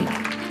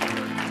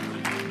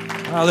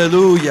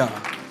Hallelujah.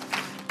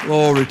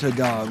 Glory to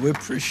God. We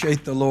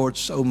appreciate the Lord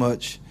so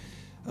much.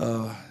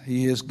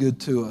 He is good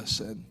to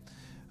us.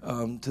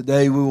 And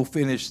today we will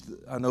finish.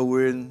 I know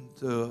we're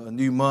into a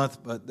new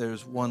month, but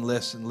there's one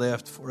lesson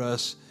left for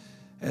us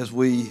as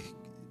we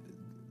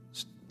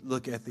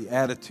look at the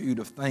attitude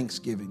of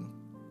thanksgiving.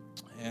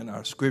 And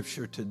our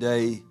scripture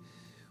today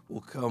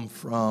will come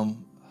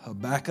from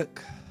Habakkuk.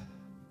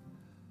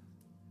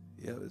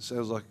 Yeah, it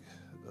sounds like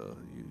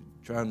you're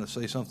trying to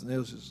say something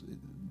else. It's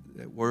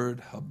that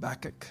word,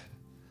 Habakkuk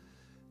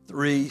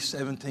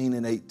 3:17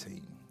 and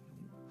 18.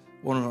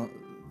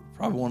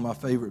 Probably one of my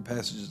favorite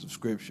passages of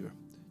Scripture,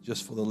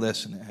 just for the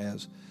lesson it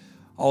has.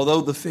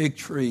 Although the fig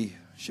tree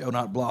shall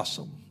not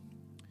blossom,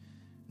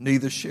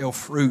 neither shall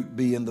fruit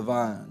be in the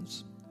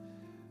vines,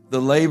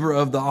 the labor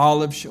of the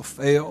olive shall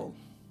fail,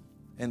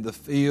 and the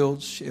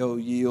fields shall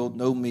yield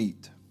no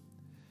meat.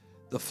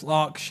 The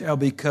flock shall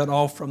be cut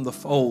off from the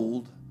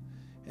fold,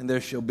 and there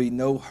shall be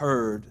no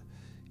herd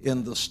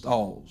in the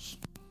stalls.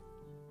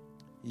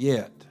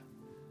 Yet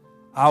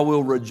I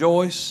will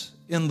rejoice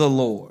in the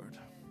Lord.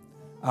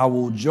 I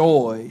will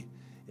joy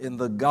in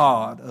the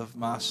God of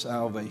my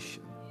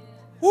salvation.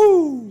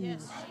 Woo!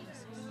 Yes.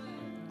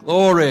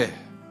 Glory.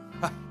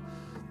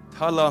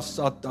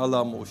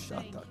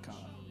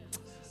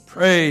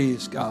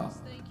 Praise God.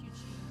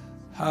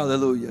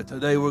 Hallelujah.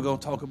 Today we're going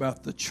to talk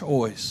about the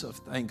choice of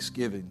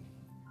thanksgiving.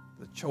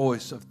 The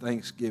choice of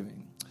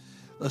thanksgiving.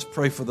 Let's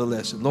pray for the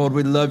lesson. Lord,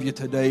 we love you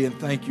today and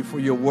thank you for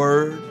your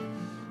word.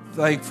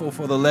 Thankful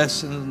for the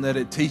lesson that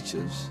it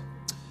teaches.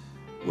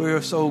 We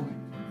are so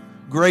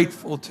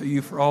grateful to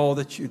you for all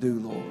that you do,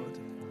 Lord.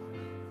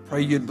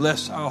 Pray you'd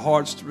bless our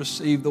hearts to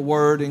receive the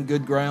word in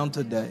good ground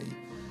today.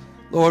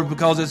 Lord,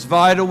 because it's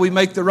vital we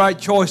make the right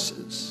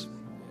choices.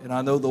 And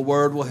I know the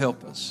word will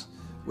help us.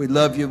 We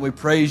love you and we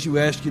praise you. We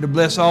ask you to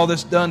bless all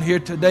that's done here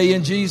today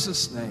in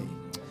Jesus'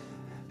 name.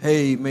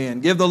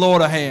 Amen. Give the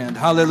Lord a hand.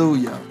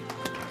 Hallelujah.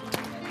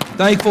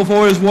 Thankful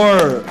for his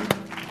word.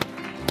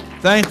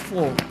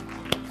 Thankful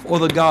for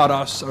the God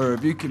I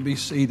serve. You can be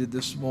seated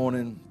this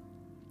morning.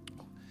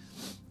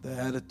 The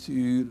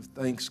attitude of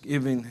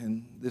thanksgiving,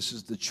 and this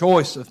is the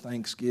choice of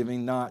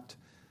thanksgiving, not,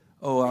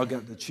 I've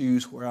got to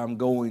choose where I'm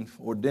going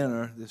for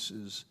dinner. This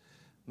is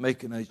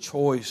making a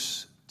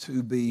choice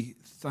to be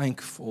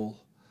thankful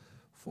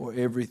for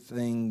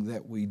everything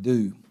that we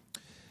do.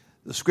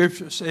 The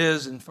scripture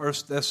says in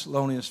 1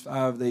 Thessalonians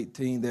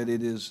 5:18 that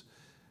it is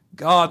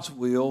God's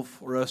will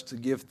for us to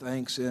give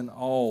thanks in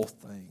all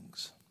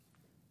things.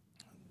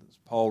 As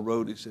Paul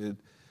wrote, he said,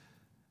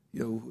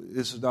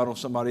 this is not on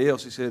somebody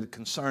else. He said,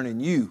 concerning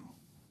you.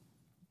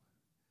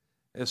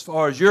 As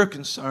far as you're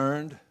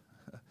concerned,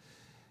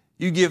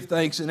 you give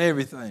thanks in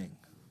everything.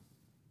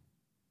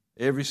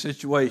 Every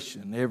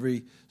situation,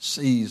 every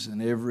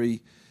season,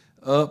 every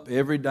up,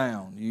 every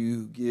down,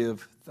 you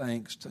give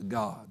thanks to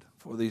God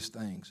for these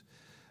things.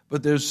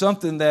 But there's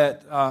something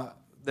that I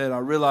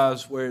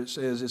realize where it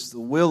says it's the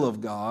will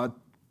of God.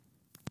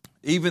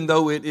 Even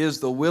though it is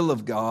the will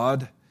of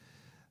God,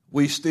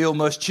 we still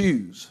must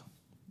choose.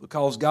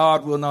 Because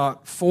God will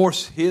not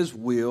force his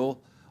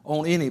will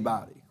on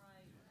anybody.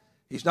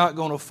 He's not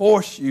going to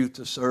force you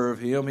to serve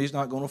him. He's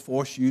not going to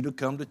force you to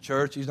come to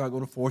church. He's not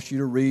going to force you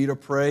to read or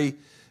pray.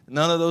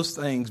 None of those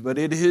things. But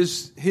it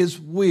is his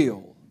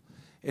will.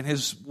 And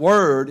his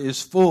word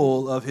is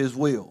full of his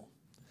will.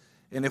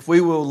 And if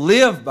we will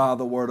live by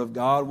the word of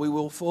God, we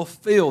will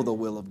fulfill the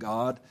will of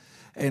God.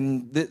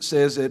 And it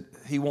says that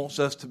he wants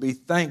us to be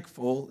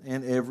thankful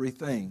in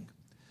everything.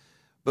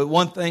 But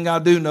one thing I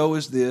do know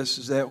is this,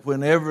 is that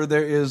whenever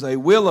there is a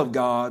will of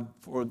God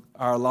for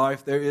our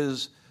life, there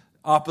is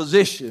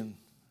opposition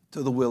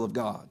to the will of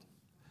God.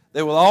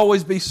 There will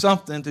always be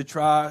something to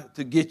try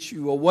to get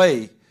you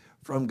away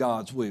from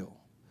God's will.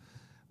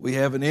 We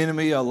have an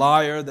enemy, a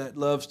liar that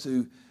loves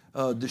to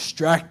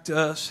distract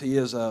us.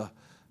 He's a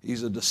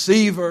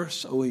deceiver,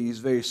 so he's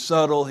very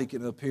subtle. He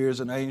can appear as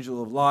an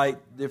angel of light,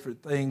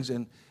 different things,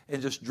 and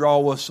just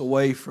draw us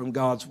away from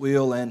God's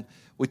will. And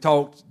we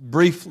talked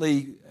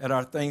briefly at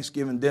our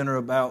Thanksgiving dinner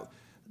about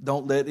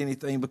don't let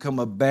anything become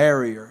a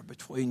barrier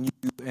between you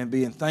and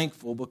being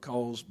thankful,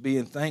 because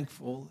being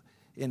thankful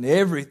in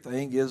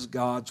everything is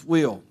God's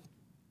will.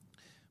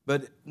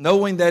 But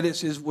knowing that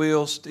it's his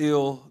will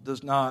still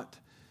does not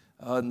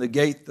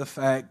negate the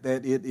fact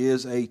that it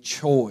is a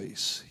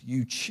choice.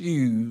 You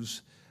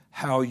choose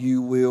how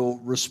you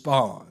will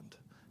respond,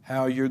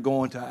 how you're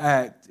going to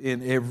act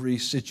in every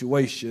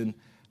situation.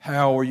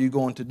 How are you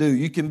going to do?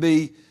 You can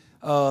be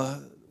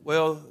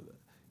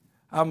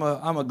I'm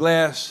a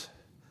glass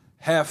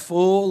half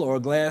full or a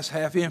glass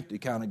half empty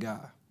kind of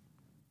guy.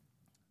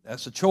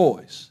 That's a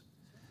choice.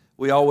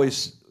 We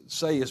always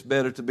say it's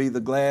better to be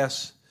the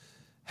glass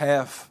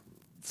half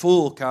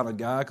full kind of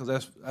guy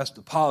because that's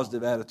the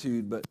positive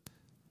attitude. But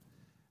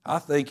I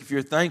think if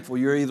you're thankful,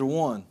 you're either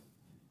one.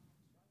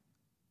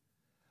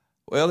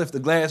 Well, if the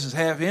glass is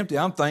half empty,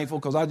 I'm thankful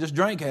because I just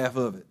drank half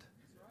of it.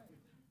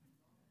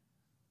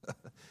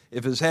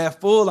 If it's half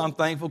full, I'm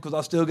thankful because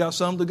I still got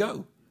some to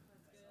go.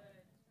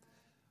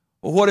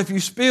 Well, what if you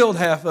spilled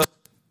half of it?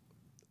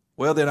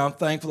 Well, then I'm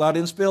thankful I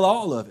didn't spill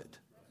all of it.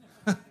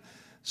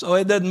 So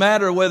it doesn't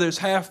matter whether it's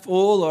half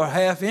full or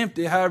half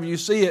empty, however you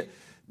see it.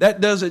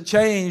 That doesn't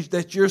change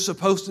that you're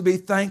supposed to be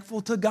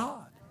thankful to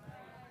God.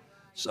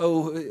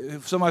 So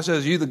if somebody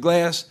says, you the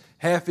glass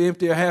half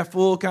empty or half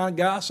full kind of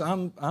guy,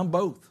 so I'm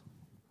both.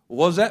 Well,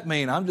 what does that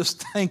mean? I'm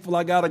just thankful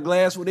I got a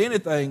glass with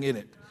anything in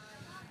it.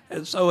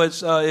 And so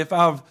it's if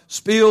I've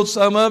spilled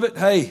some of it,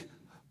 hey,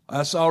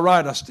 that's all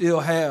right. I still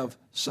have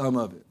some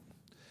of it.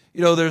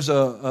 You know, there's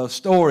a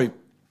story.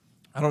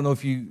 I don't know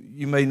if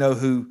you may know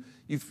who.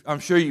 I'm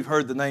sure you've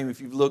heard the name. If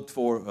you've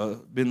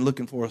been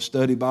looking for a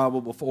study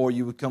Bible before,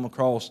 you would come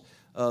across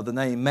the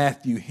name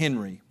Matthew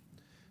Henry.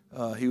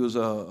 He was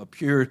a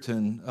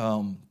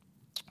Puritan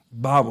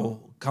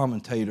Bible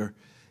commentator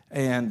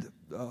and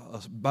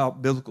a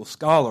biblical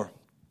scholar.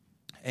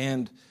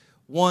 And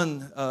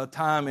one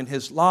time in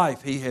his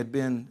life, he had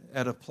been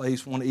at a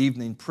place one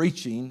evening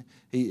preaching.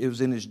 It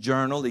was in his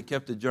journal. He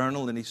kept a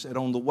journal, and he said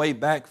on the way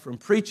back from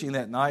preaching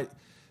that night,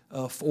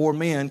 4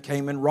 men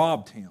came and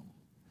robbed him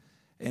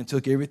and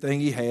took everything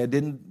he had.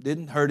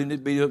 Didn't hurt him,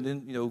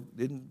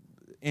 didn't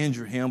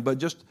injure him, but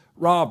just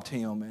robbed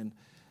him.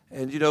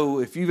 And you know,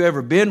 if you've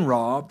ever been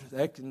robbed,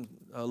 that can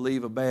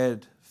leave a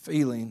bad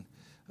feeling.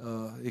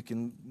 It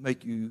can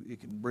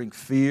bring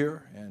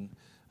fear and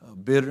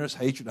bitterness,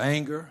 hatred,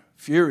 anger,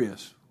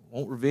 furious,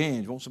 want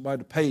revenge, want somebody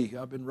to pay.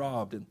 I've been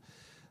robbed.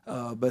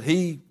 But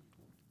he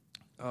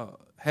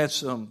had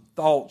some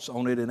thoughts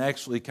on it and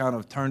actually kind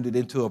of turned it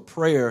into a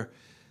prayer.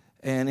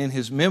 And in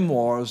his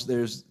memoirs,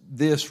 there's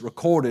this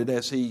recorded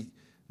as he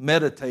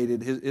meditated.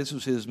 This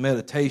was his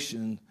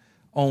meditation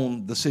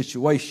on the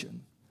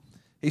situation.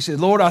 He said,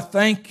 Lord, I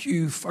thank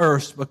you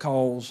first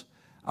because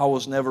I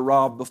was never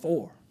robbed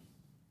before.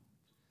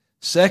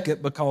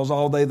 Second, because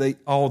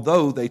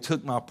although they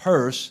took my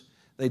purse,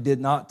 they did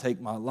not take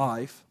my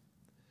life.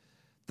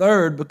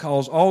 Third,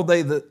 because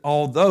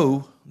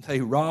although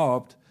they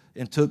robbed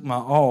and took my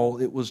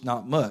all, it was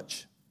not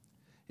much.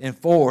 And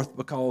fourth,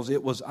 because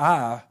it was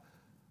I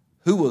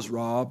who was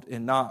robbed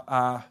and not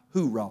I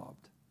who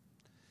robbed.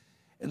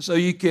 And so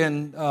you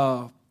can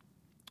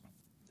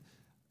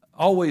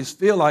always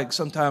feel like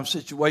sometimes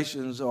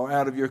situations are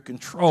out of your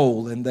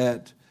control and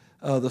that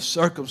the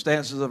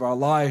circumstances of our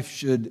life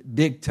should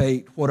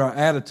dictate what our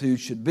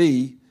attitude should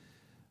be.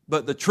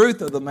 But the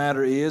truth of the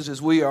matter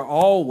is we are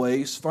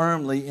always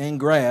firmly in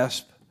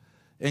grasp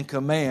and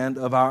command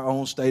of our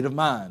own state of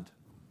mind.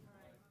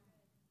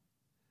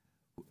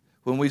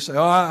 When we say,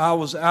 I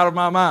was out of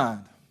my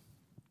mind.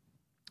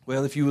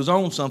 Well, if you was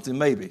on something,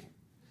 maybe.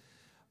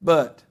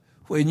 But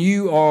when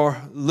you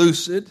are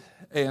lucid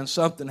and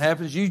something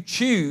happens, you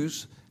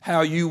choose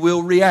how you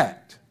will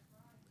react.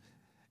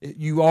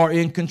 You are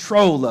in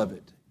control of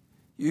it.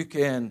 You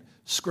can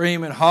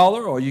scream and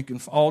holler, or you can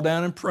fall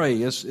down and pray.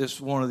 It's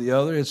one or the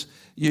other.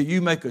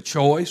 You make a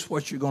choice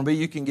what you're going to be.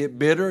 You can get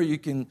bitter.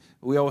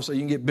 We always say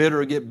you can get bitter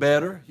or get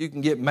better. You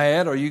can get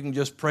mad, or you can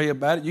just pray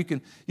about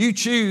it. You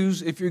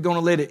choose if you're going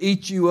to let it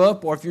eat you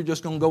up, or if you're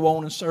just going to go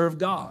on and serve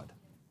God.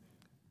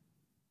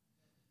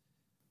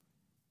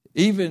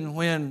 Even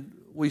when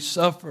we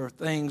suffer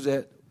things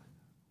that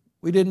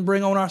we didn't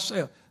bring on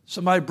ourselves.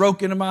 Somebody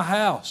broke into my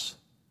house.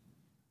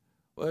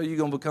 Well, you're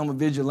going to become a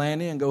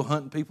vigilante and go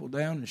hunting people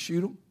down and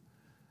shoot them?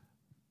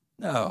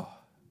 No.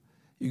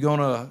 You're going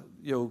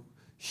to,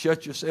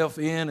 shut yourself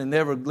in and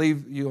never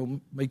leave,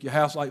 make your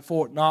house like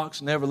Fort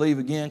Knox and never leave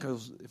again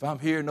because if I'm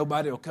here,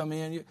 nobody will come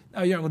in.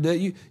 No, you're not going to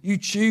do it. You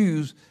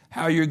choose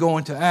how you're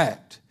going to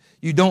act.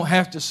 You don't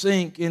have to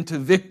sink into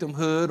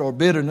victimhood or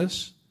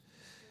bitterness.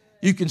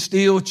 You can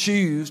still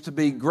choose to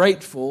be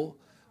grateful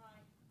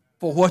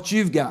for what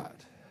you've got.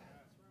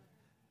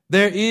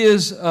 There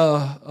is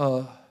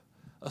a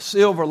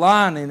silver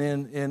lining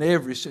in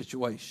every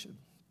situation.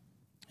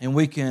 And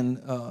we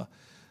can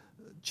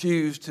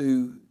choose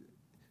to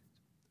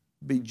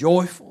be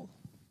joyful.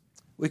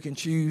 We can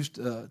choose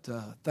to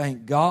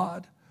thank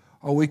God,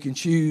 or we can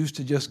choose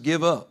to just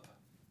give up.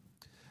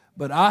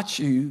 But I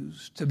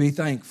choose to be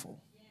thankful.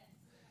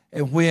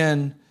 And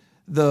when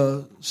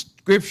the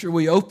scripture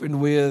we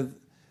opened with,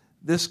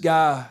 this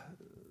guy,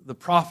 the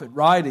prophet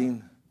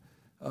writing,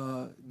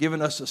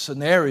 giving us a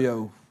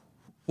scenario.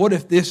 What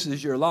if this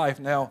is your life?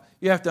 Now,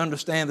 you have to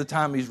understand the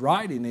time he's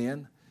writing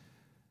in.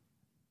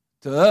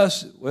 To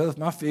us, well, if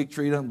my fig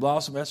tree doesn't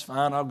blossom, that's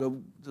fine. I'll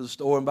go to the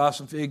store and buy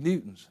some fig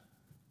Newtons.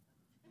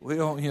 We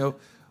don't,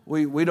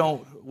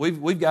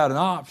 we've got an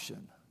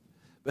option.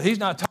 But he's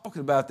not talking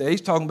about that.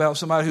 He's talking about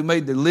somebody who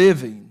made their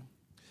living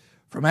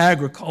from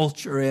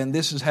agriculture, and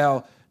this is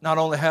how, not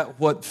only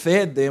what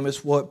fed them,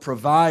 it's what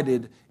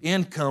provided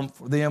income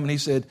for them. And he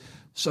said,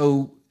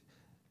 so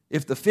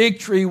if the fig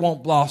tree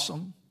won't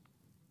blossom,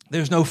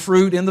 there's no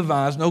fruit in the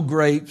vines, no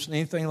grapes,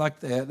 anything like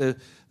that.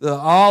 The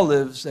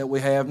olives that we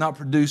have not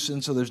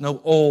producing, so there's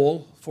no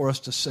oil for us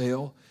to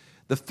sell.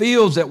 The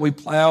fields that we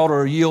plowed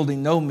are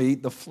yielding no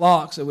meat. The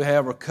flocks that we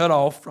have are cut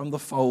off from the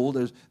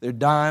fold. They're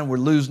dying. We're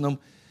losing them.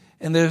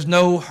 And there's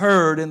no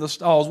herd in the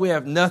stalls. We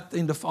have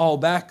nothing to fall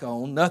back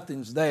on.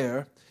 Nothing's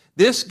there.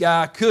 This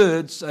guy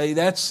could say,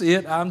 that's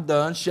it, I'm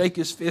done, shake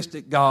his fist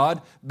at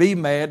God, be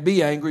mad,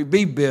 be angry,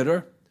 be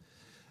bitter.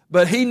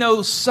 But he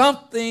knows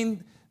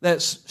something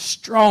that's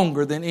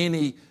stronger than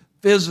any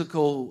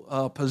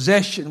physical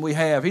possession we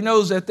have. He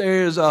knows that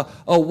there is a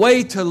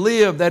way to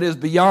live that is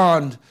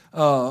beyond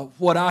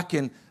what I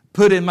can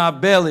put in my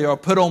belly or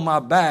put on my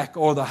back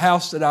or the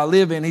house that I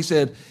live in. He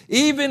said,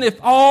 even if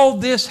all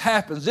this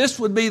happens, this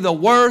would be the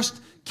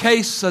worst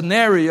case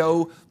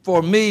scenario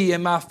for me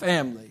and my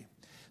family.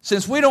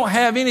 Since we don't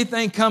have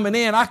anything coming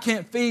in, I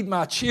can't feed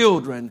my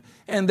children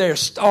and they're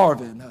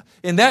starving.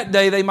 In that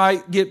day, they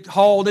might get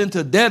hauled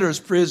into debtor's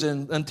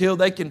prison until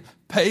they can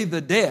pay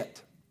the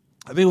debt.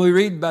 I mean, we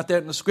read about that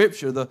in the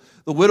Scripture. The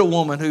widow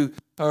woman who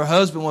her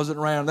husband wasn't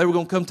around, they were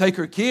going to come take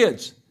her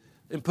kids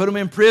and put them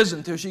in prison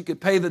until she could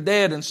pay the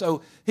debt. And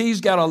so he's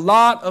got a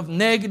lot of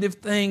negative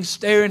things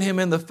staring him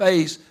in the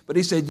face. But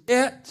he said,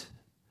 yet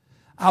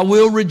I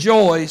will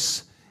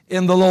rejoice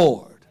in the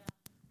Lord.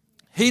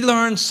 He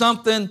learned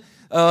something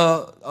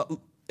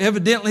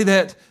evidently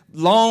that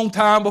long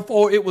time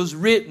before it was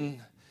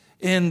written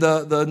in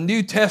the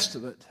New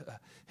Testament.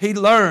 He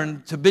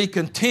learned to be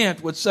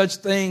content with such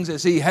things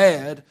as he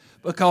had,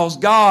 because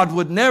God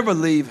would never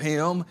leave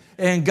him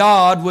and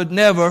God would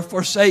never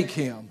forsake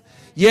him.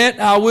 Yet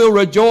I will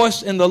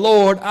rejoice in the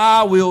Lord.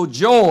 I will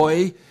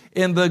joy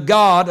in the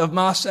God of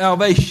my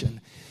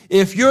salvation.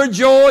 If your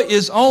joy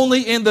is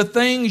only in the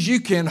things you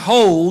can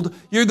hold,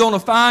 you're going to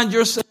find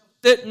yourself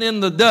sitting in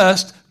the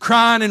dust,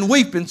 crying and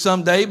weeping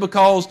someday,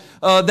 because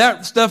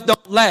that stuff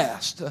don't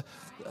last.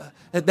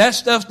 That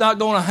stuff's not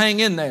going to hang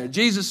in there.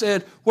 Jesus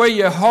said, where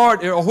your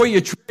heart or where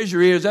your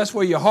treasure is, that's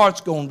where your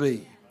heart's going to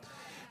be.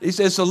 He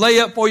said, so lay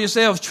up for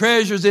yourselves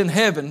treasures in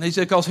heaven. He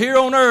said, because here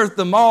on earth,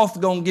 the moth is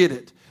going to get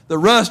it. The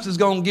rust is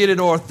going to get it,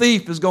 or a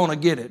thief is going to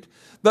get it.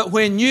 But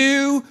when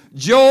you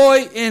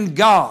joy in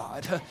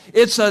God,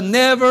 it's a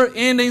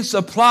never-ending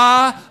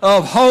supply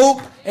of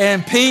hope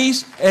and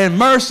peace and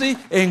mercy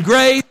and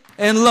grace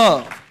and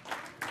love.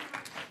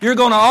 You're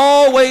going to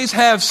always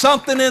have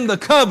something in the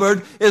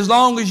cupboard as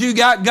long as you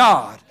got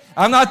God.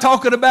 I'm not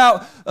talking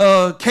about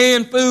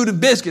canned food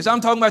and biscuits.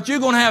 I'm talking about you're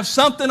going to have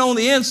something on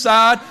the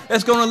inside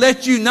that's going to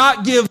let you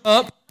not give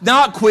up,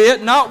 not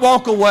quit, not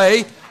walk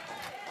away,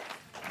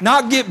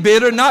 not get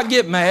bitter, not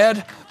get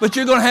mad. But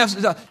you're going to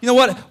have, you know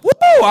what? Woo!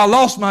 I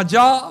lost my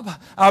job.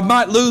 I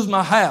might lose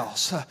my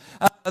house.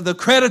 The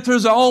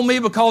creditors are on me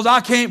because I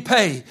can't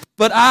pay.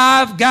 But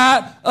I've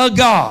got a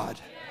God.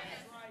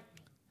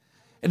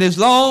 And as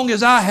long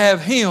as I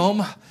have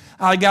Him,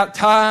 I got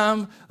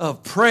time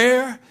of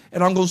prayer,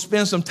 and I'm going to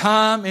spend some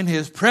time in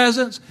His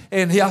presence,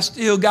 and I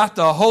still got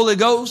the Holy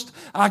Ghost.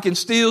 I can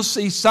still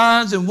see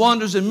signs and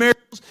wonders and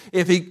miracles.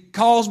 If He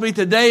calls me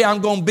today, I'm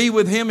going to be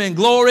with Him in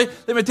glory.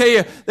 Let me tell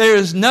you, there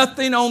is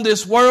nothing on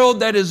this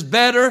world that is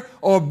better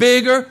or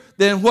bigger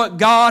than what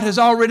God has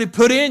already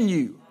put in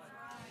you.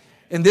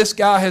 And this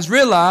guy has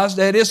realized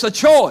that it's a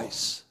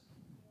choice.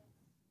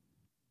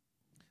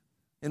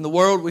 In the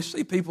world, we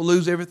see people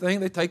lose everything,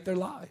 they take their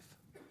life.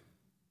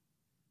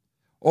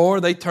 Or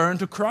they turn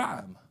to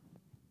crime.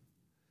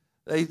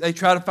 They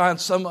try to find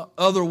some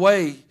other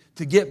way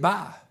to get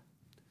by.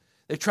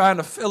 They're trying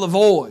to fill a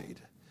void,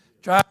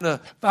 trying to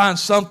find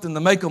something to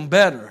make them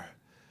better.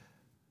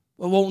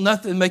 Well, won't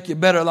nothing make you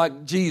better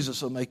like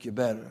Jesus will make you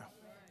better.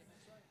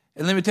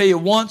 And let me tell you,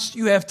 once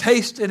you have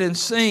tasted and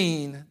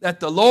seen that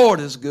the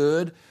Lord is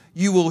good,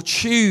 you will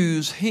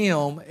choose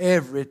Him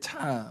every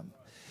time.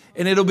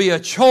 And it'll be a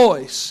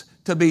choice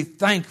to be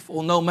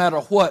thankful no matter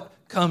what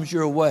comes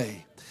your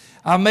way.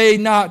 I may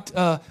not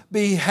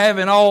be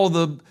having all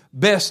the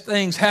best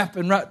things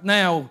happen right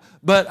now,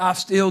 but I've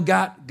still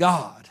got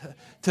God.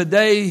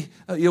 Today,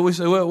 we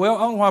say, well, I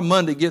don't know why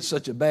Monday gets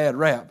such a bad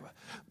rap.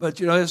 But,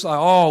 it's like,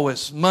 oh,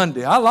 it's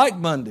Monday. I like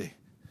Monday.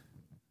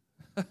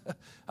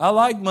 I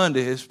like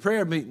Monday. It's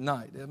prayer meeting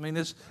night.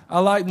 I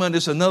like Monday.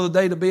 It's another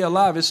day to be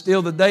alive. It's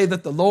still the day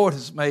that the Lord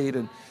has made.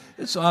 And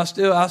so I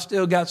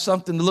still got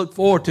something to look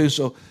forward to.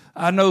 So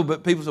I know,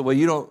 but people say,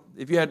 well,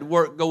 if you had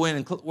to go in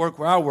and work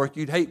where I work,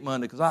 you'd hate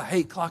Monday, because I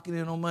hate clocking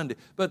in on Monday.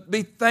 But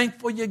be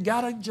thankful you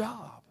got a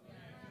job.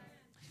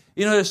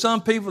 There's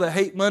some people that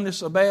hate Monday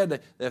so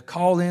bad, they'll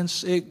call in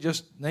sick,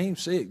 just name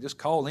sick, just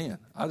call in.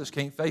 I just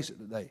can't face it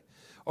today.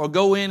 Or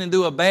go in and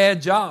do a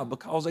bad job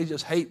because they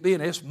just hate being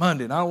there. It's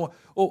Monday. And I don't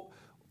want,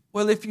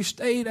 well, if you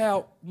stayed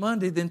out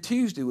Monday, then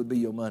Tuesday would be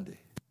your Monday.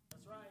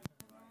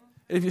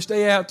 If you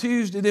stay out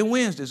Tuesday, then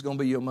Wednesday's going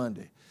to be your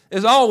Monday.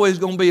 There's always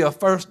going to be a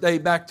first day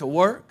back to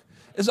work.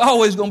 There's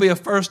always going to be a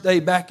first day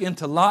back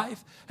into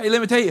life. Hey,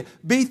 let me tell you,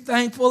 be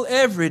thankful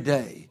every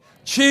day.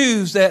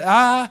 Choose that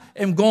I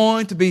am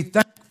going to be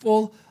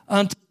thankful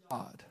unto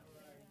God.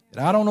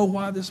 And I don't know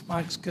why this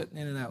mic's cutting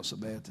in and out so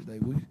bad today.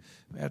 We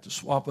may have to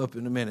swap up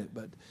in a minute.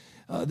 But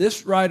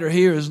this writer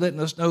here is letting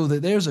us know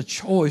that there's a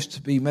choice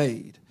to be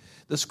made.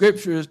 The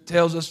Scripture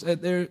tells us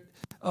that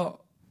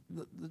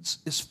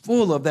it's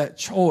full of that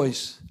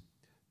choice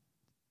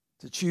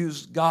to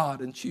choose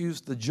God and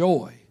choose the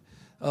joy.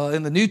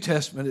 In the New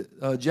Testament,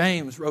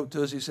 James wrote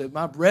to us, he said,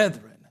 my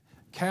brethren,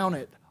 count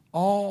it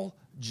all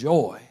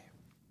joy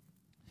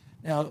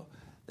Now,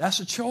 that's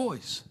a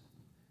choice.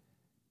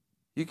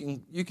 You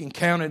can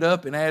count it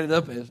up and add it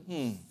up as,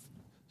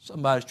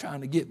 somebody's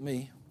trying to get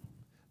me.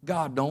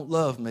 God don't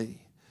love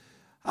me.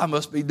 I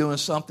must be doing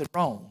something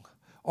wrong.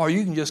 Or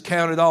you can just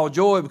count it all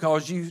joy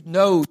because you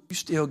know you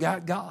still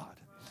got God.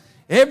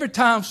 Every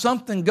time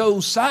something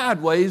goes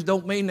sideways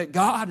don't mean that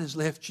God has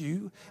left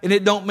you, and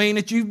it don't mean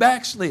that you've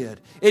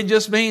backslid. It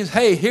just means,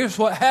 hey, here's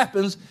what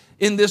happens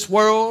in this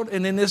world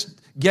and in this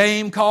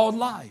game called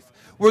life.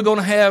 We're going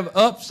to have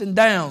ups and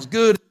downs,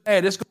 good and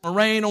bad. It's going to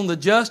rain on the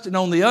just and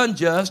on the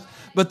unjust,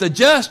 but the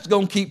just is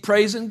going to keep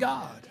praising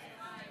God.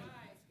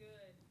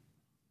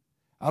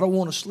 I don't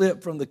want to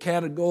slip from the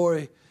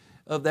category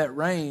of that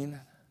rain.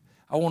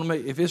 I want to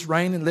make, if it's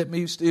raining, let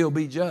me still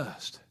be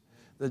just.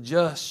 The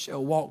just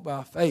shall walk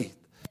by faith.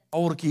 I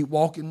want to keep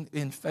walking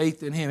in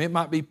faith in Him. It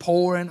might be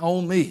pouring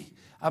on me.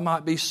 I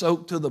might be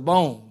soaked to the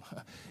bone.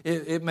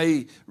 It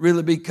may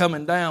really be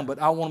coming down, but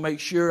I want to make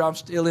sure I'm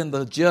still in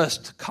the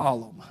just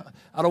column.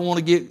 I don't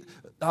want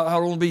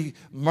to be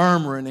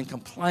murmuring and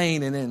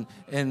complaining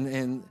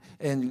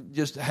and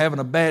just having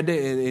a bad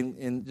day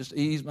and just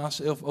ease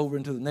myself over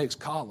into the next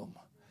column.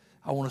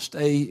 I want to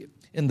stay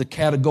in the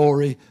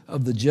category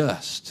of the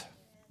just.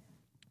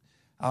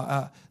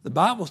 The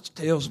Bible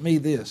tells me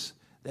this,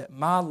 that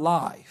my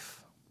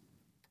life,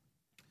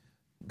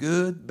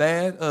 good,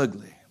 bad,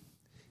 ugly,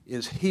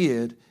 is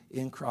hid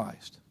in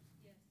Christ.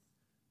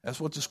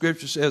 That's what the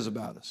Scripture says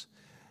about us.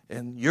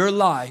 And your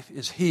life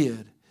is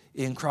hid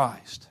in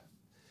Christ.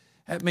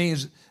 That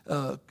means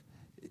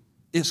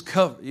it's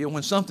covered. You know,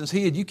 when something's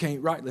hid, you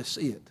can't rightly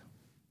see it.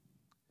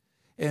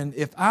 And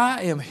if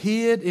I am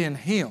hid in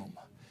Him,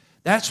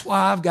 that's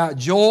why I've got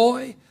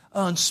joy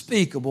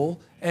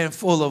unspeakable and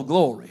full of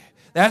glory.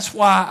 That's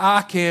why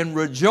I can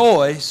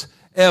rejoice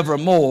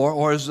evermore.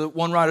 Or as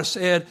one writer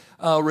said,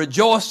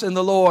 rejoice in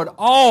the Lord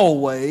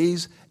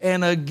always,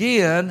 and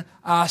again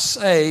I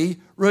say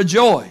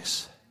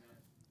rejoice.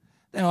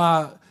 Now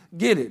I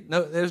get it.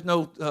 No, there's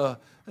no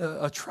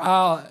a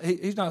trial.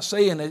 He's not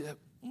saying that,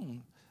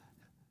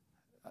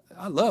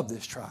 I love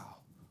this trial.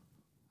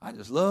 I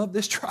just love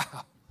this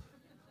trial.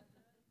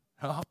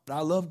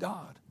 I love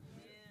God.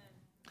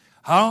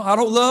 I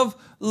don't love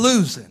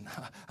losing.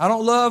 I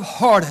don't love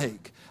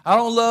heartache. I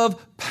don't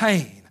love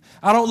pain.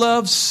 I don't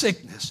love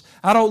sickness.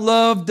 I don't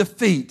love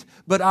defeat.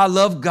 But I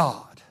love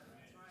God.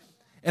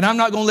 And I'm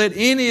not going to let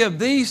any of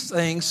these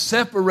things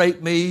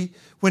separate me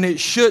when it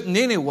shouldn't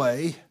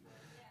anyway.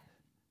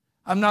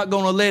 I'm not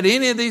going to let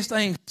any of these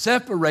things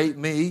separate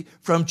me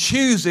from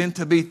choosing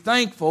to be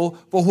thankful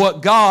for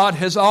what God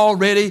has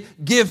already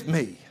given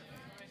me.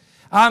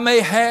 I may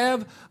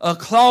have a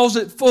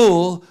closet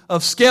full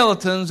of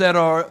skeletons that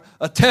are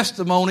a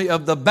testimony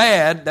of the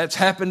bad that's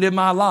happened in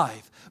my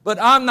life. But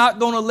I'm not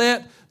going to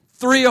let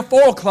 3 or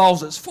 4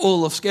 closets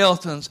full of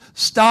skeletons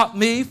stop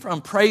me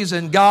from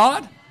praising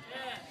God.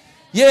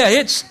 Yeah,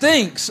 it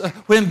stinks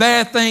when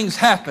bad things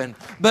happen,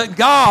 but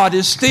God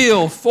is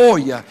still for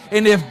you.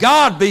 And if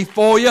God be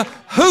for you,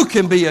 who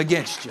can be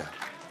against you?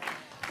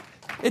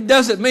 It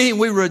doesn't mean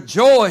we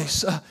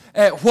rejoice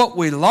at what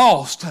we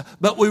lost,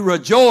 but we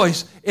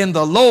rejoice in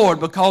the Lord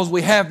because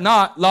we have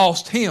not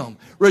lost Him.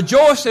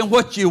 Rejoice in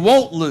what you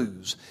won't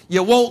lose.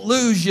 You won't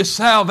lose your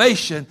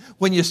salvation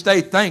when you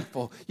stay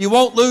thankful. You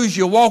won't lose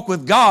your walk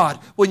with God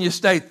when you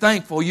stay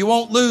thankful. You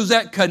won't lose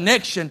that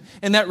connection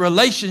and that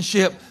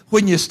relationship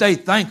when you stay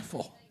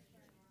thankful.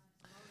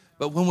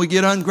 But when we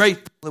get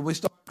ungrateful and we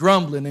start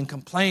grumbling and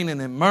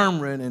complaining and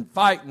murmuring and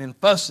fighting and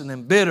fussing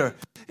and bitter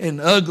and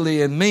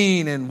ugly and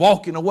mean and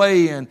walking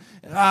away and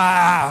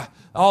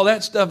all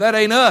that stuff, that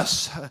ain't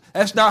us.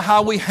 That's not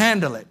how we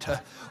handle it.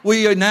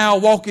 We are now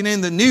walking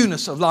in the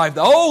newness of life.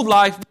 The old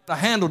life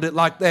handled it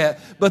like that,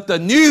 but the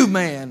new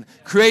man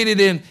created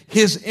in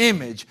His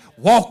image,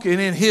 walking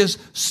in His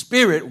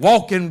Spirit,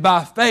 walking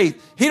by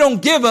faith. He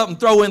don't give up and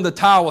throw in the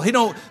towel. He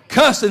don't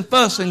cuss and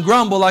fuss and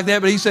grumble like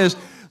that, but he says,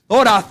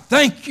 Lord, I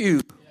thank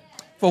you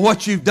for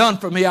what you've done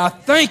for me. I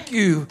thank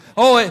you.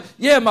 Oh,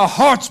 yeah, my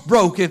heart's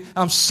broken.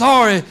 I'm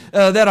sorry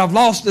that I've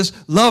lost this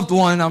loved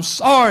one. I'm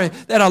sorry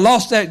that I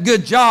lost that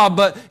good job,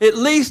 but at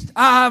least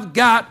I've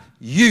got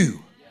you.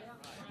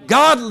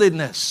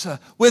 Godliness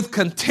with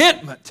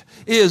contentment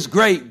is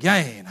great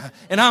gain.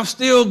 And I'm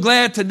still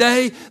glad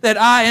today that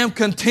I am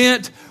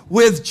content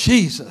with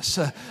Jesus.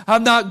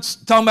 I'm not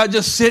talking about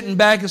just sitting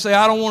back and say,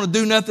 I don't want to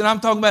do nothing. I'm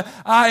talking about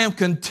I am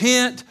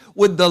content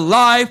with the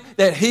life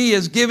that He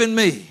has given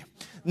me.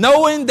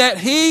 Knowing that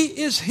He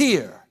is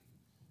here,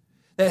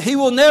 that He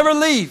will never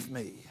leave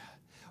me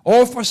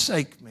or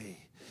forsake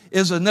me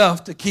is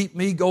enough to keep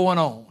me going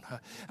on.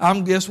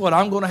 Guess what?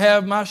 I'm going to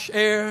have my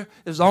share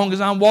as long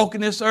as I'm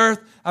walking this earth.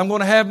 I'm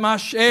going to have my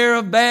share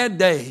of bad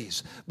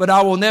days, but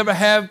I will never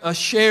have a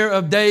share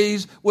of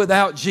days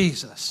without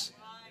Jesus.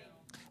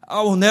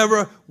 I will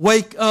never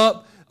wake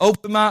up,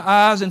 open my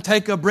eyes, and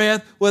take a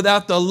breath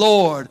without the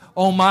Lord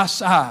on my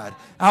side.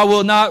 I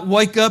will not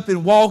wake up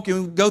and walk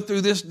and go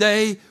through this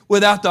day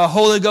without the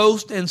Holy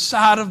Ghost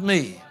inside of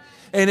me.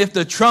 And if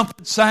the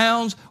trumpet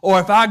sounds or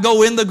if I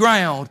go in the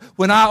ground,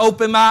 when I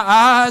open my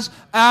eyes,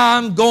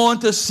 I'm going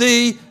to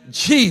see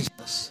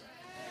Jesus.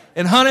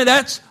 And honey,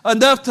 that's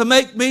enough to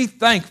make me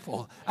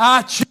thankful.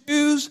 I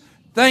choose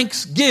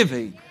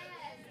thanksgiving.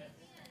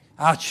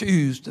 I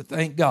choose to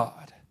thank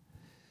God,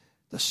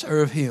 to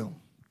serve Him.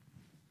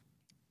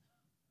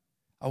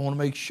 I want to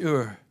make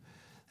sure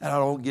that I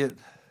don't get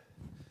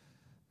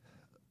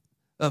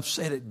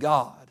upset at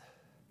God.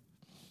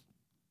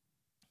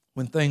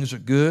 When things are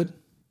good,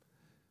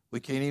 we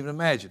can't even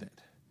imagine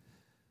it.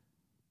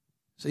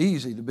 It's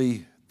easy to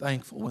be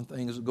thankful when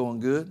things are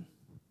going good.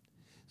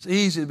 It's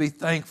easy to be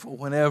thankful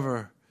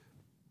whenever,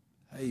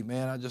 hey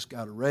man, I just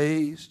got a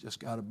raise, just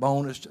got a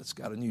bonus, just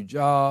got a new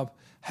job,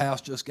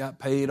 house just got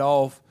paid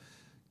off,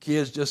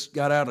 kids just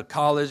got out of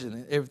college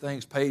and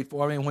everything's paid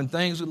for. I mean, when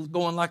things are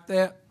going like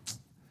that,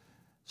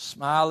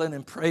 smiling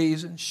and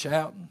praising,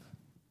 shouting.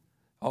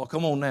 Oh,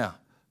 come on now.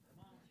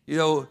 You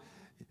know,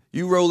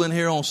 you roll in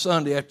here on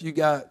Sunday after you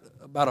got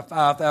about a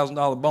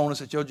 $5,000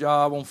 bonus at your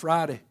job on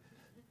Friday.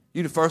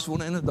 You the first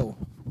one in the door.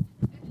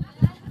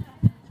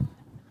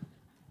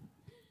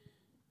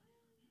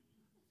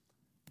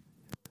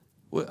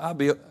 Well,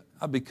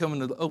 I'll be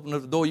coming to open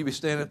up the door. You be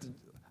standing at the.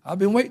 I've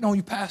been waiting on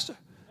you, Pastor.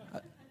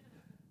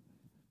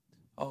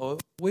 Oh,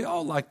 we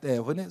all like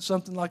that. When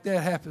something like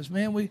that happens,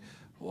 man, we're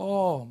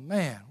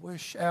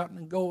shouting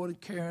and going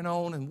and carrying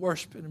on and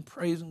worshiping and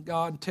praising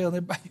God and telling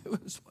everybody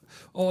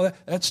all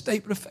that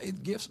statement of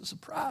faith, gifts and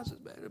surprises,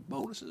 man,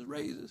 bonuses,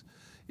 raises.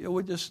 You know,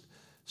 we're just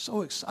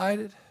so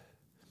excited.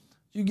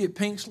 You get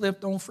pink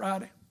slipped on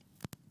Friday.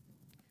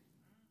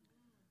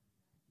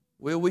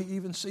 Will we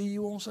even see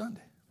you on Sunday?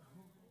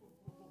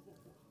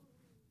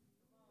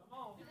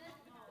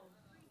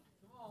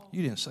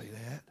 You didn't say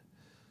that.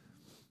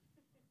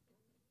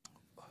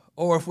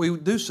 Or if we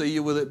do see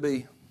you, will it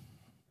be,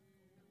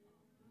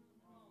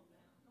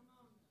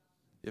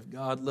 if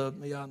God loved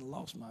me, I'd have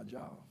lost my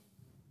job.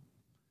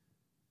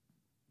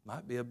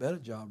 Might be a better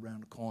job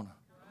around the corner.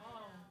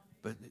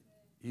 But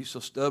you so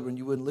stubborn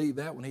you wouldn't leave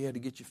that when He had to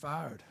get you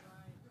fired.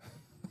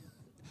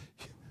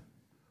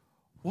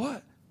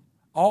 What?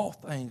 All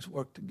things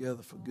work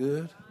together for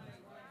good.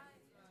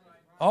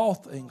 All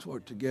things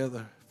work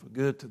together for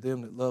good to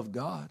them that love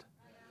God.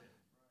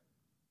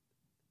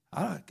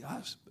 I've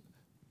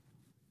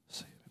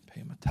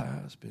paying my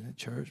tithes, been in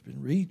church,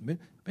 been reading,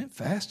 been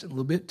fasting a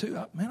little bit too.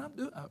 I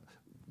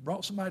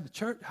brought somebody to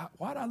church.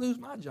 Why did I lose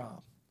my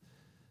job?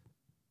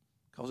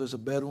 Because there's a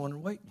better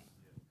one waiting.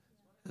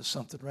 There's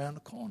something around the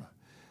corner.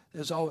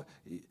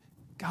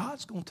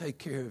 God's going to take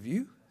care of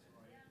you.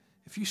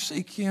 If you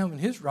seek Him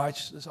and His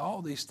righteousness,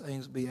 all these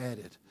things will be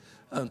added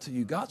unto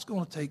you. God's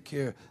going to take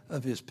care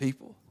of His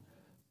people.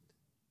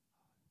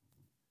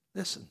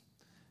 Listen,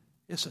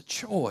 it's a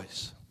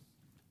choice.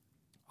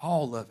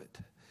 All of it.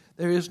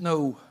 There is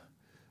no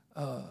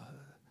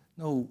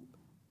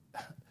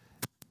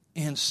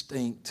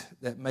instinct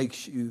that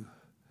makes you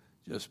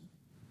just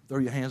throw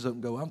your hands up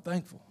and go, I'm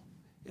thankful.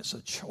 It's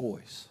a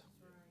choice.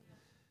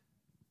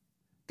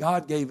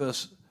 God gave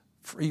us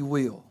free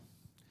will.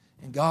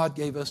 And God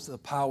gave us the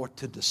power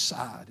to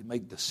decide and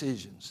make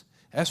decisions.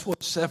 That's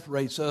what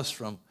separates us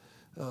from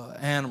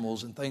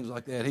animals and things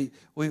like that.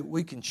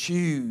 We can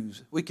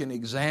choose. We can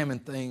examine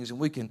things and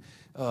we can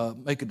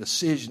make a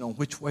decision on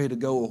which way to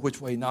go or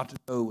which way not to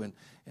go.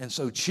 And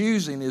so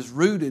choosing is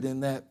rooted in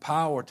that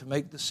power to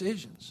make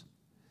decisions.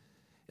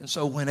 And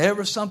so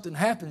whenever something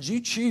happens, you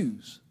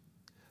choose.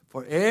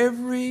 For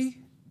every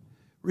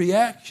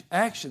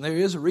action, there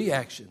is a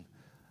reaction.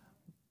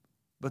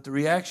 But the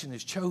reaction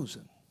is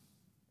chosen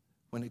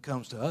when it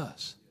comes to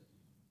us.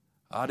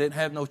 I didn't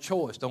have no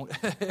choice. Don't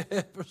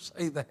ever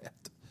say that.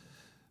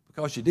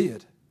 Because you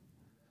did.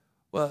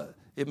 Well,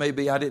 it may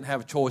be I didn't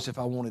have a choice if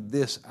I wanted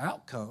this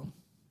outcome.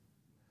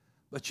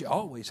 But you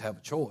always have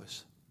a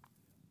choice.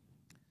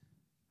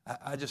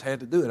 I just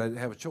had to do it. I didn't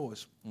have a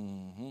choice.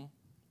 Mm-hmm.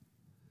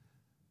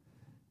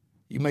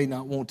 You may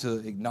not want to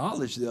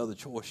acknowledge the other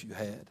choice you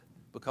had.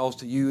 Because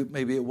to you,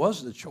 maybe it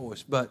wasn't a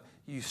choice. But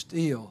you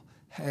still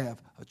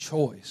have a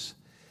choice.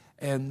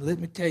 And let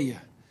me tell you,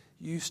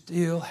 you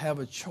still have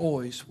a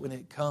choice when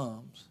it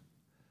comes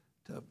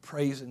to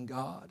praising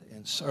God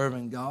and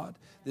serving God.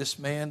 This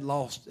man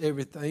lost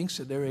everything,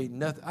 said there ain't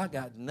nothing. I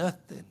got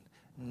nothing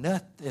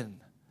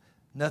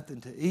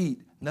to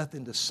eat,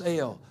 nothing to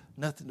sell,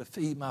 nothing to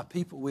feed my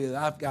people with.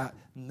 I've got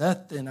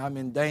nothing. I'm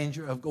in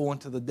danger of going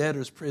to the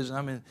debtor's prison.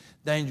 I'm in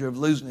danger of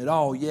losing it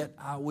all. Yet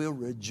I will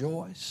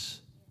rejoice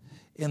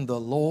in the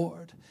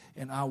Lord,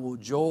 and I will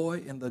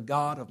joy in the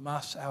God of my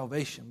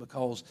salvation,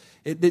 because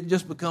it didn't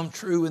just become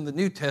true in the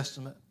New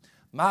Testament.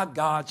 My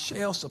God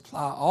shall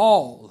supply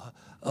all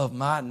of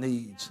my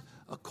needs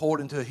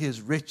according to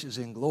His riches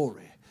in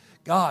glory.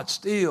 God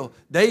still,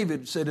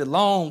 David said it a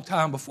long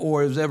time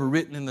before it was ever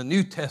written in the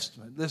New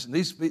Testament. Listen,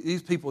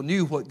 these people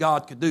knew what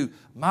God could do.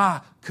 My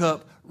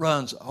cup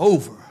runs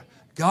over.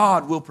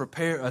 God will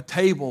prepare a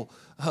table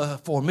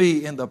for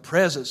me in the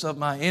presence of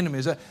my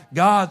enemies.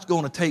 God's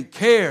going to take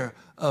care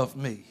of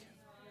me.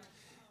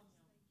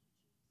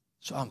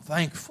 So I'm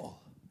thankful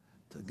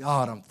to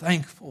God. I'm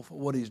thankful for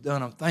what He's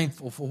done. I'm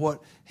thankful for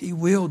what He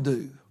will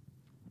do.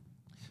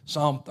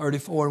 Psalm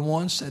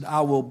 34:1 said,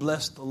 I will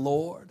bless the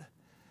Lord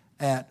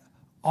at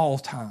all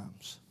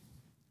times.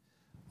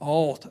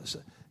 All times.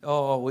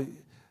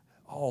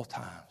 All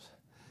times.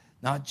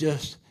 Not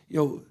just,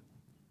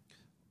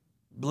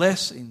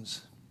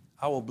 blessings.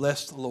 I will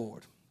bless the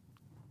Lord.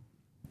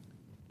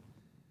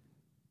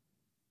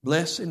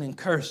 Blessing and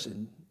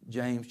cursing,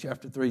 James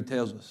chapter 3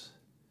 tells us,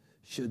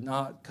 should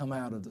not come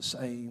out of the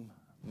same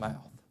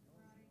mouth.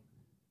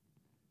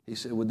 He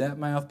said, with that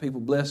mouth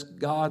people bless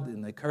God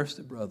and they curse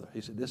their brother.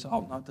 He said, this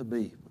ought not to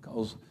be,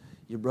 because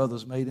your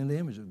brother's made in the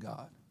image of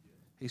God.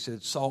 He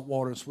said, salt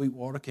water and sweet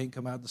water can't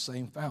come out of the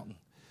same fountain.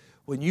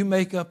 When you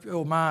make up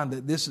your mind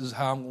that this is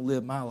how I'm going to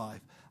live my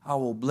life, I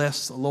will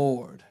bless the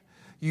Lord.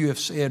 You have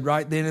said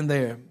right then and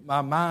there,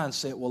 my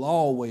mindset will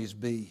always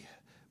be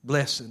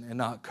blessing and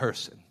not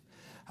cursing.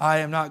 I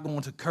am not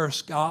going to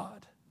curse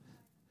God.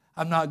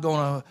 I'm not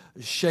going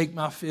to shake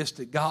my fist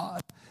at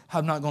God.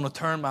 I'm not going to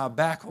turn my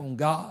back on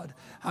God.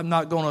 I'm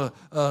not going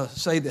to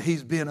say that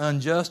He's been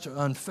unjust or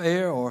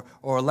unfair or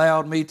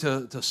allowed me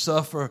to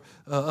suffer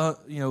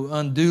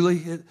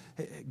unduly.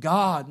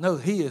 God, no,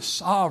 He is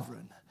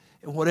sovereign.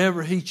 And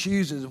whatever He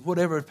chooses,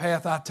 whatever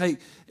path I take,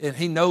 and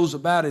He knows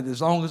about it,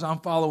 as long as I'm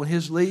following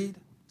His lead,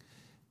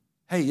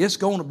 hey, it's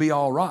going to be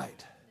all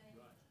right.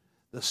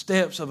 The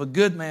steps of a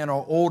good man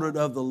are ordered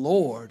of the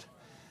Lord,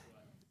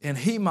 and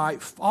he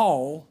might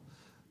fall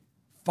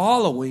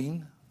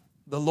following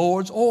the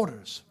Lord's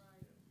orders.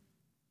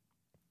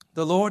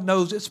 The Lord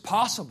knows it's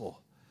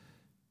possible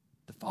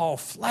to fall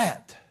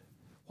flat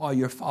while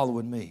you're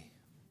following me.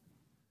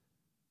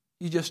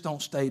 You just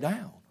don't stay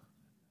down.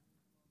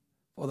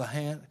 For the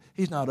hand,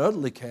 He's not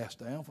utterly cast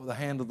down, for the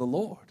hand of the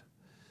Lord.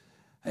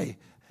 Hey,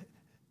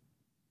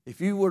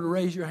 if you were to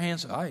raise your hand and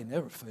say, I ain't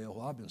never failed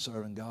while I've been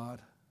serving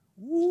God,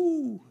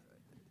 woo,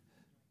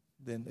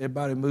 then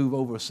everybody move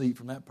over a seat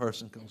from that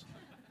person. Because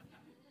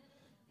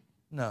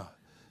no.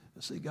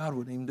 See, God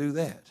wouldn't even do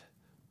that.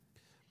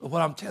 But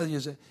what I'm telling you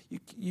is that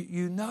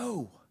you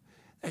know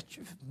that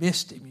you've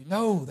missed Him. You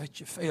know that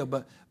you failed,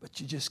 but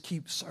you just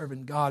keep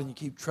serving God and you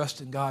keep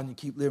trusting God and you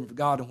keep living for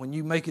God. And when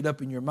you make it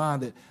up in your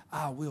mind that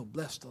I will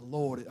bless the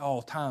Lord at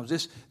all times,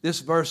 this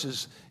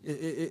verse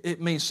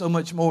it means so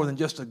much more than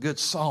just a good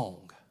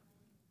song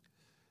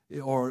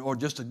or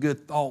just a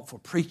good thought for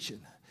preaching.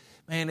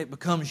 Man, it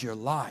becomes your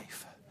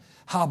life.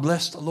 I'll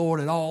bless the Lord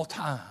at all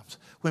times.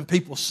 When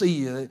people see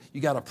you, you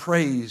got to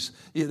praise.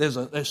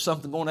 There's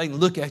something going on. They can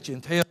look at you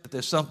and tell that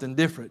there's something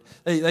different.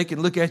 They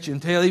can look at you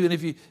and tell, even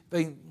if you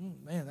think,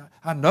 man,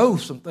 I know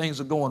some things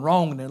are going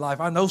wrong in their life.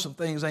 I know some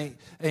things ain't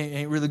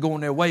really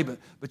going their way,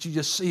 but you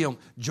just see them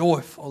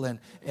joyful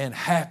and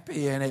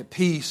happy and at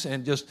peace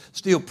and just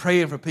still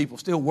praying for people,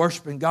 still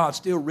worshiping God,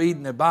 still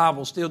reading their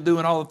Bible, still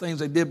doing all the things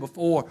they did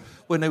before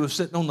when they were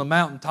sitting on the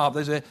mountaintop.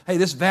 They said, hey,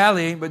 this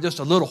valley ain't but just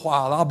a little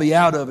while. I'll be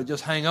out of it.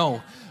 Just hang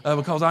on.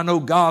 Because I know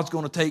God's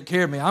going to take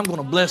care of me. I'm going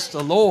to bless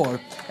the Lord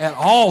at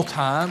all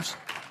times.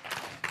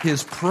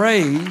 His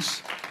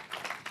praise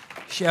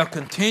shall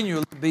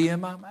continually be in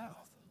my mouth.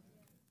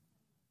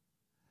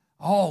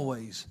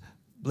 Always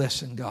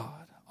blessing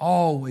God.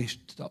 Always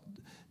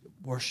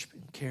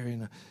worshiping,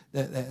 carrying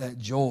that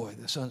joy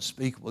that's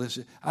unspeakable.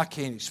 I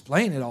can't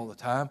explain it all the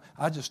time.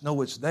 I just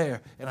know it's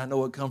there, and I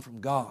know it comes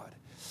from God.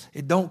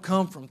 It don't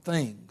come from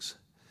things,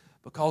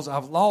 because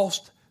I've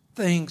lost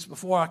things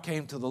before I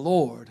came to the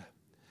Lord.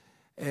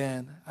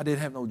 And I didn't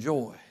have no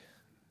joy.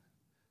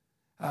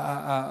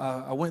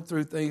 I went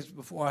through things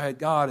before I had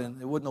God, and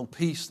there wasn't no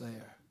peace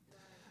there.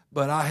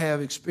 But I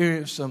have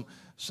experienced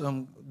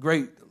some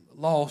great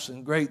loss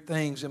and great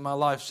things in my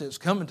life since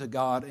coming to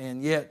God,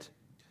 and yet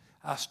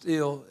I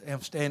still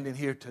am standing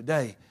here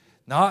today.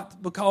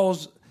 Not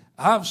because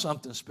I'm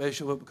something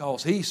special, but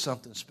because He's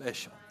something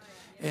special.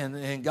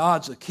 And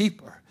God's a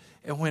keeper.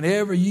 And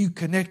whenever you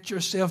connect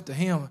yourself to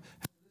Him,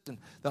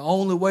 the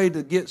only way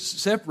to get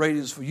separated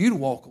is for you to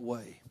walk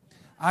away.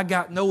 I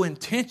got no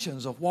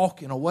intentions of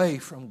walking away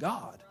from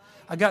God.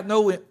 I got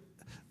no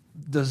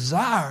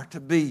desire to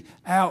be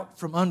out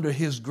from under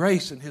His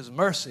grace and His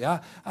mercy.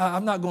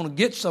 I'm not going to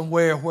get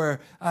somewhere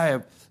where I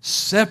have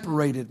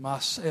separated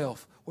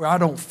myself, where I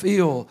don't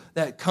feel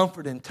that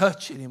comfort and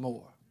touch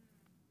anymore.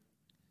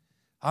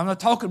 I'm not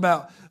talking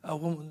about,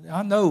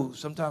 I know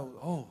sometimes,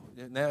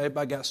 now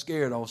everybody got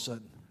scared all of a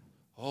sudden.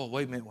 Oh,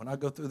 wait a minute, when I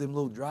go through them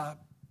little dry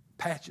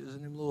patches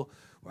and them little,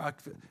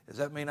 does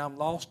that mean I'm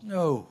lost?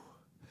 No.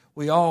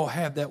 We all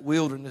have that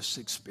wilderness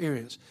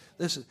experience.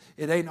 Listen,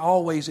 it ain't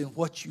always in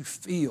what you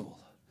feel.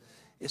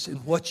 It's in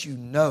what you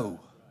know.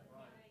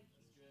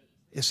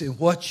 It's in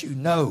what you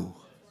know.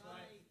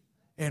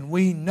 And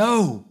we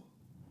know.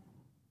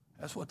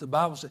 That's what the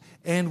Bible says.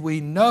 And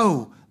we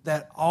know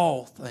that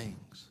all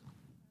things.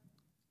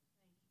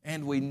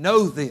 And we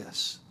know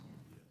this.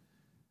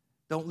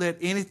 Don't let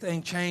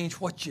anything change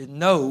what you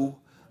know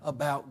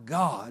about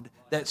God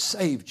that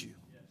saved you.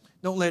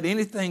 Don't let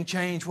anything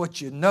change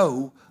what you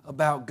know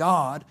about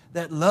God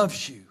that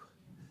loves you.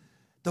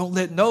 Don't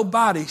let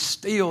nobody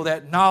steal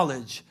that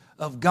knowledge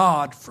of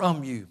God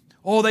from you.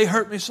 Oh, they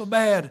hurt me so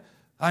bad,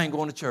 I ain't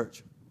going to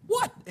church.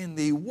 What in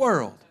the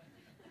world?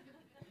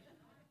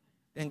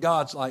 And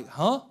God's like,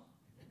 huh?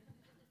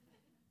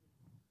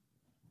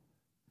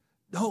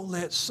 Don't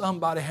let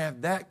somebody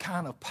have that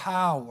kind of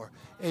power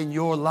in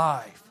your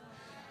life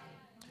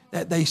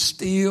that they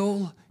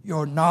steal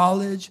your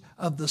knowledge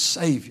of the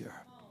Savior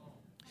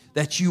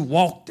that you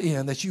walked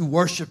in, that you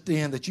worshiped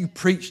in, that you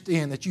preached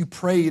in, that you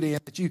prayed in,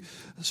 that you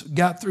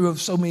got through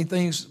so many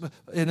things.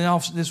 And then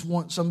also just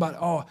want somebody,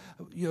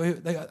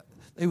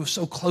 they were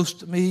so close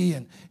to me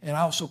and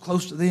I was so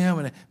close to them.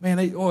 And man,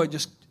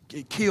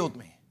 it killed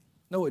me.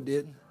 No, it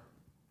didn't.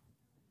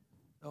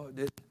 No, it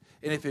didn't.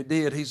 And if it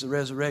did, He's the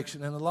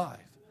resurrection and the life.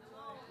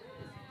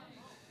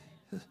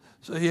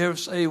 So you ever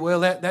say, well,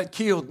 that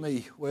killed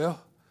me.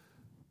 Well,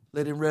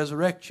 let Him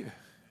resurrect you.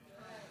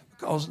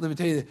 Because let me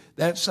tell you,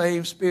 that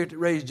same Spirit that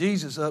raised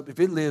Jesus up, if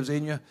it lives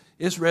in you,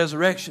 it's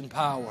resurrection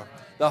power.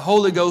 The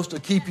Holy Ghost will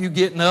keep you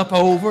getting up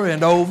over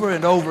and over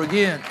and over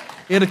again.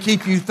 It'll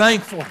keep you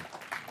thankful.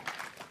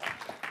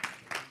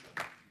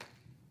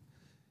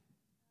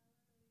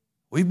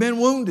 We've been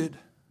wounded,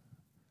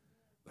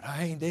 but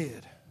I ain't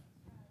dead.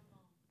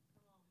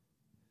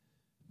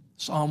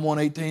 Psalm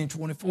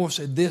 118:24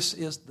 said, this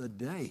is the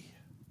day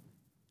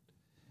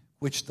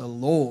which the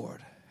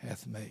Lord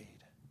hath made.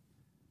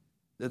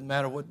 Doesn't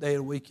matter what day of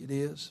the week it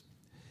is.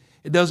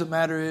 It doesn't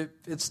matter if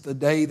it's the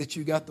day that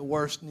you got the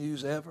worst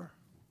news ever.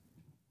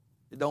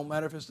 It don't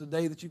matter if it's the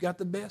day that you got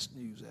the best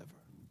news ever.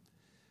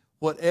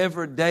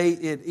 Whatever day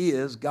it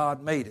is,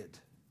 God made it.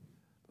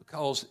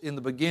 Because in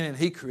the beginning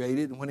He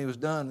created, and when He was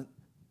done,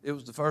 it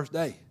was the first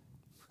day.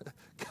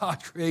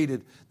 God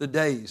created the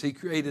days. He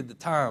created the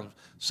times.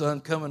 Sun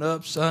coming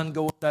up, sun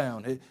going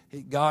down.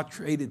 God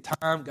created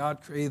time.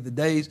 God created the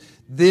days.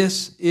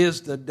 This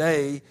is the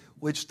day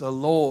which the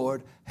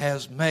Lord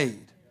has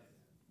made.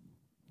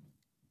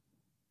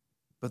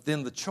 But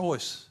then the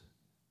choice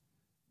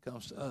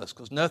comes to us,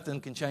 because nothing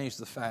can change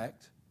the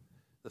fact.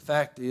 The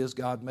fact is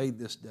God made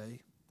this day.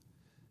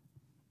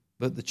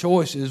 But the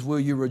choice is, will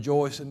you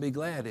rejoice and be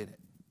glad in it?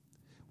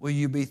 Will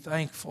you be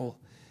thankful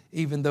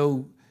even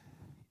though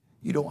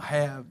you don't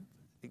have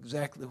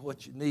exactly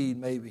what you need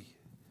maybe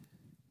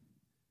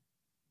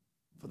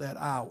for that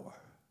hour?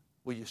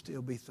 Will you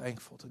still be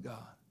thankful to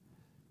God?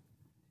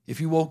 If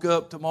you woke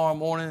up tomorrow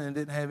morning and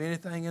didn't have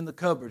anything in the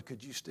cupboard,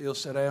 could you still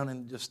sit down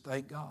and just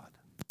thank God?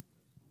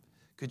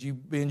 Could you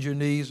bend your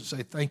knees and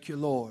say, thank you,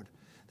 Lord,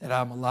 that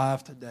I'm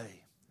alive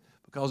today?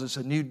 Because it's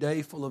a new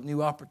day full of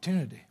new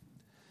opportunity.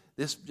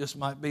 This just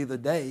might be the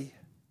day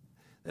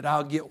that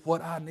I'll get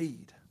what I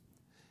need.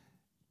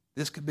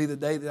 This could be the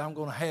day that I'm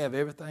going to have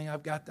everything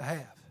I've got to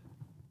have.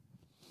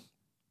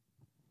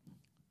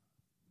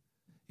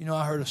 You know,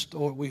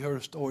 we heard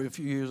a story a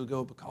few years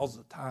ago because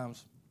of the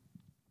times.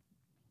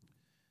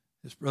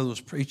 This brother was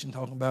preaching,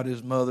 talking about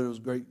his mother. It was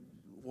a great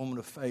woman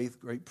of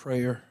faith, great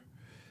prayer.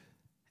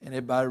 And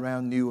everybody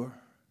around knew her.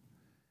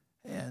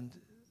 And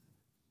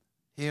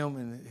him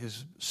and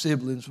his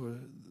siblings were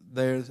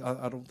there.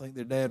 I don't think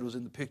their dad was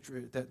in the picture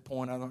at that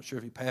point. I'm not sure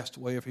if he passed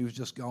away or if he was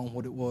just gone,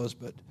 what it was.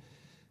 But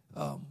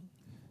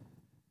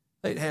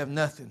they'd have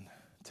nothing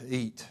to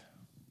eat.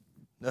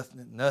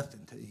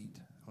 Nothing to eat.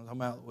 I'm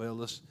talking about,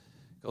 because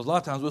a lot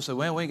of times we'll say,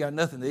 well, we ain't got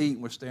nothing to eat,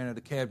 and we're staring at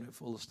a cabinet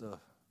full of stuff.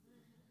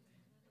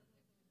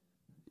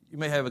 You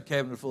may have a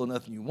cabinet full of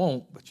nothing you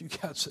want, but you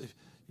got to say,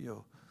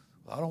 well,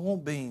 I don't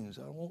want beans.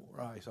 I don't want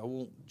rice. I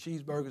want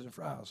cheeseburgers and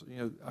fries.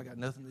 I got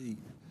nothing to eat.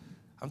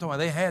 I'm talking about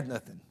they had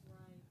nothing.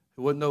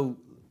 There wasn't no,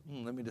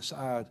 let me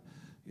decide,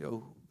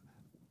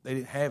 they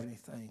didn't have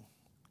anything.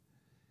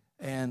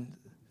 And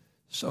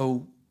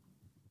so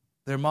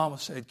their mama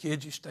said,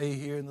 kids, you stay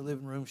here in the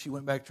living room. She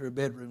went back to her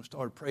bedroom and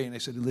started praying. They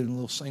said they lived in a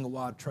little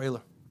single-wide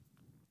trailer.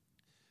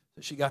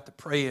 So she got to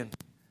praying.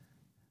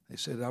 They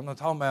said, I'm not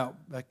talking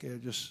about back there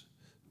just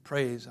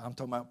praise. I'm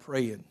talking about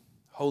praying,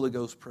 Holy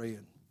Ghost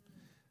praying.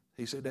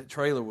 He said that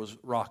trailer was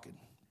rocking,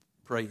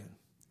 praying.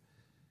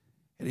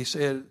 And he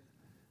said,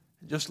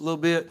 just a little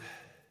bit,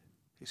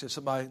 he said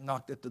somebody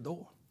knocked at the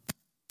door.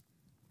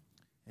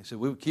 He said,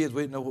 we were kids,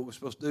 we didn't know what we were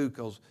supposed to do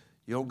because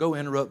you don't go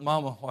interrupt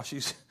mama while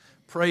she's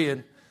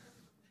praying.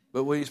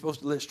 But we ain't supposed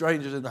to let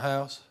strangers in the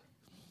house.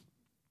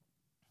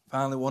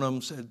 Finally, one of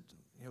them said,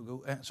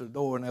 go answer the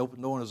door. And they opened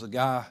the door, and there was a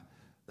guy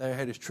there,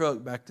 had his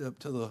truck backed up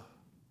to the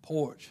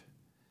porch.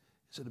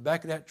 He said the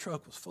back of that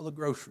truck was full of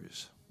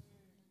groceries.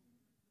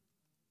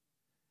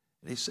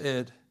 And he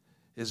said,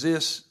 is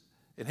this,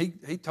 and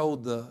he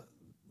told the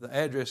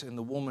address and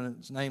the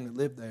woman's name that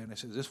lived there. And they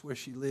said, is this where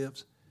she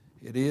lives?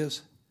 It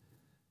is.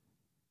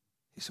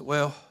 He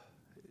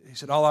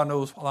said, all I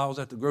know is while I was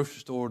at the grocery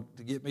store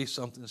to get me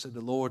something, said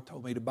the Lord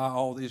told me to buy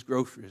all these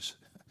groceries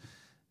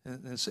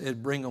and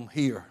said, bring them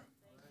here.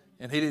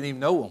 And he didn't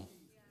even know them.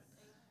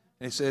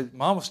 And he said,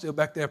 Mama's still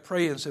back there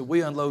praying. Said,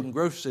 we unloading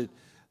groceries.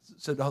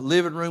 Said the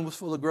living room was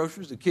full of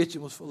groceries. The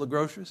kitchen was full of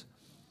groceries.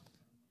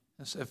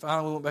 And said,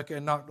 finally we went back there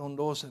and knocked on the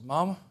door and said,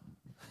 Mama.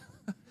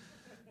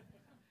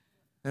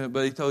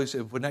 But he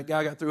said, when that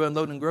guy got through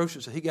unloading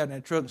groceries, he got in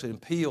that truck and said,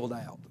 and peeled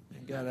out.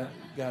 And got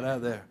out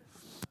of there.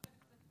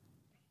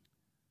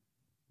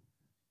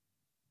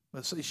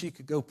 But see, she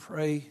could go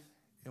pray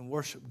and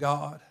worship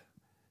God.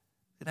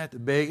 Didn't have to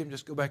beg him,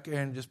 just go back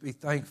there and just be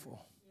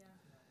thankful.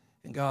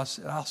 And God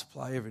said, I'll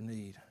supply every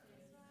need.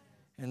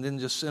 And then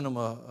just send them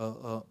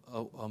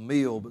a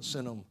meal, but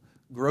send them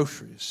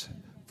groceries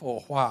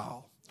for a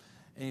while.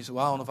 And you say,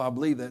 well, I don't know if I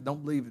believe that.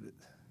 Don't believe it.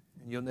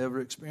 And you'll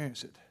never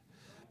experience it.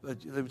 But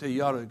let me tell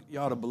you, you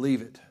ought to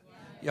believe it.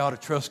 You ought to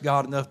trust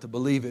God enough to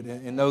believe it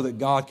and know that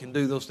God can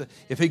do those things.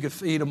 If he could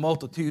feed a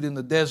multitude in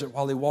the desert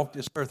while he walked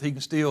this earth, he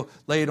can still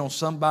lay it on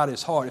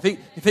somebody's heart.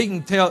 If he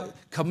can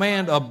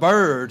command a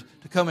bird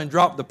to come and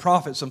drop the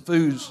prophet some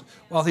foods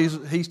while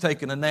he's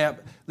taking a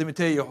nap, let me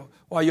tell you,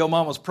 while your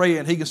mama's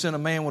praying, he can send a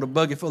man with a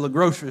buggy full of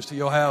groceries to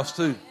your house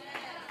too.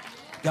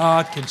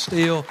 God can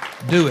still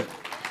do it.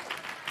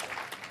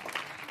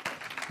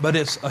 But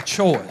it's a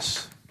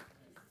choice.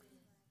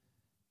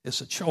 It's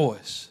a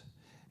choice.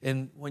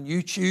 And when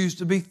you choose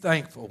to be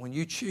thankful, when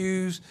you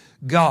choose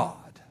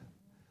God,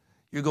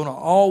 you're going to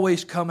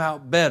always come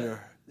out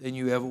better than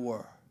you ever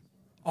were.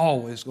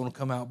 Always going to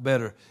come out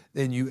better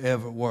than you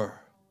ever were.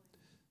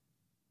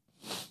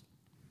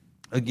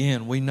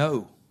 Again, we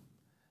know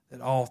that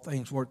all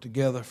things work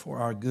together for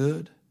our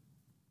good,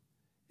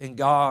 and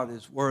God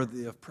is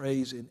worthy of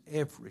praise in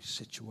every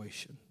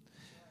situation.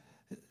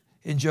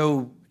 In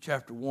Job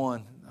chapter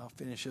 1, I'll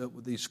finish up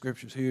with these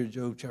scriptures here,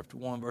 Job chapter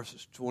 1,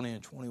 verses 20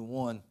 and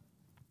 21.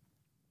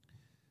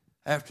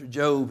 After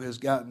Job has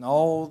gotten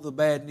all the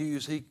bad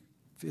news he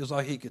feels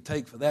like he could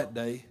take for that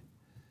day,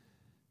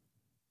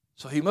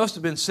 so he must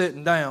have been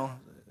sitting down.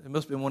 It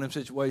must have been one of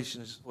them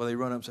situations where they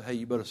run up and say, hey,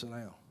 you better sit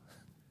down.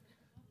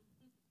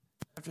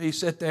 After he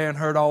sat there and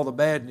heard all the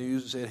bad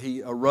news, it said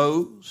he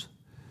arose,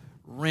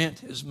 rent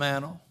his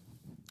mantle,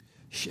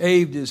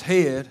 shaved his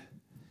head,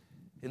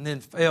 and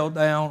then fell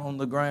down on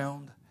the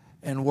ground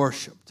and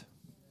worshiped.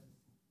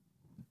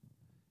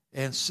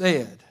 And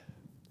said,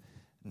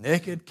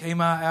 naked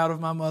came I out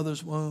of my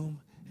mother's womb,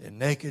 and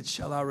naked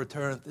shall I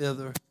return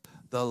thither.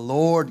 The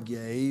Lord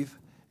gave,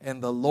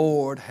 and the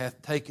Lord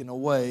hath taken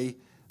away.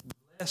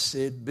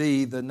 Blessed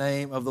be the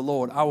name of the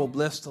Lord. I will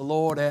bless the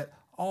Lord at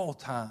all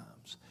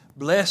times.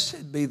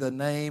 Blessed be the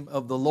name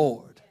of the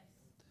Lord.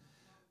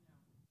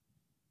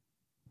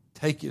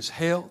 Take his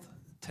health,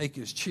 take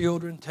his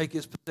children, take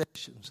his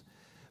possessions,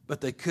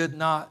 but they could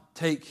not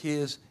take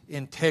his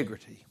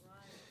integrity.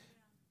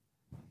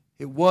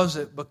 It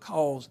wasn't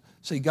because,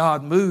 see,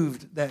 God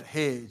moved that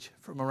hedge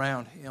from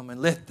around him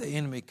and let the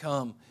enemy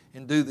come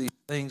and do these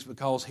things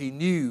because he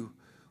knew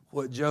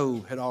what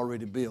Job had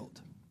already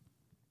built.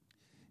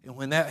 And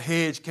when that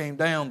hedge came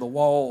down, the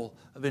wall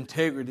of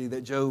integrity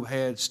that Job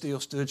had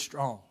still stood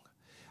strong.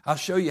 I'll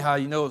show you how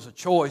you know it's a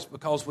choice,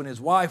 because when his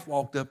wife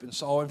walked up and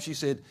saw him, she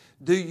said,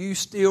 do you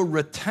still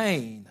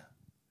retain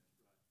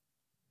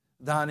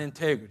thine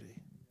integrity?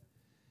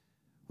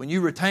 When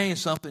you retain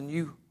something,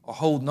 you are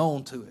holding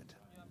on to it.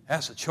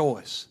 That's a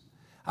choice.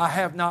 I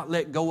have not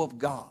let go of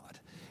God.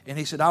 And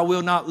he said, I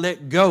will not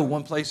let go.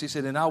 One place he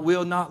said, and I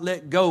will not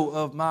let go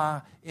of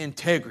my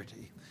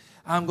integrity.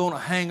 I'm going to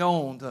hang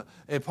on to,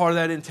 and part of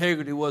that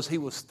integrity was he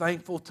was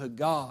thankful to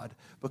God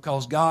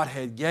because God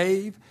had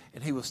gave,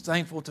 and he was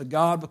thankful to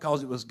God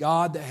because it was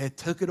God that had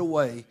took it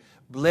away.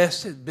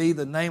 Blessed be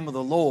the name of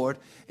the Lord.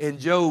 And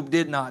Job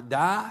did not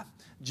die.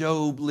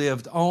 Job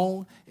lived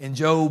on, and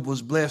Job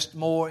was blessed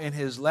more in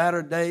his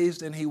latter days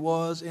than he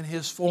was in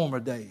his former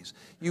days.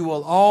 You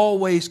will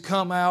always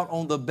come out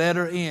on the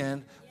better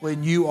end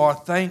when you are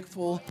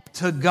thankful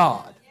to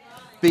God.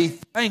 Be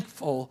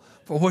thankful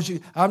for what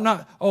you...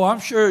 I'm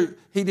sure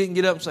he didn't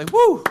get up and say,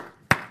 whoo,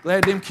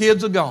 glad them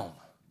kids are gone.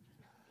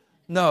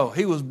 No,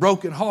 he was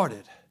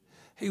brokenhearted.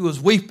 He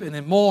was weeping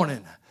and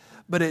mourning,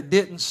 but it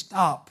didn't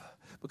stop,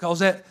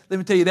 because let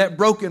me tell you, that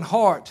broken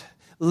heart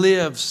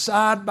live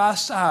side by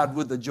side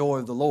with the joy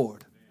of the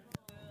Lord.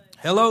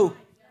 Hello?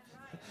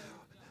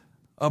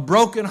 A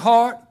broken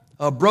heart,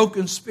 a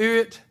broken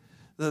spirit,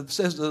 that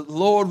says the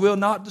Lord will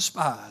not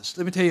despise.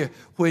 Let me tell you,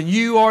 when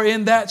you are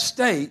in that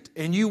state,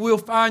 and you will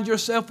find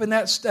yourself in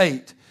that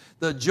state,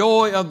 the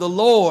joy of the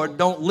Lord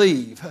don't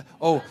leave.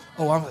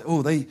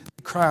 They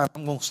crying.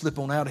 I'm going to slip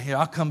on out of here.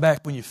 I'll come back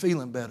when you're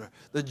feeling better.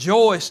 The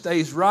joy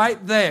stays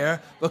right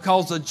there,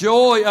 because the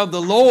joy of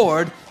the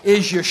Lord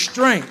is your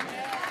strength.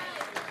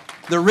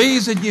 The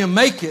reason you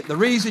make it, the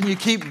reason you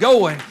keep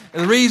going,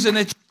 and the reason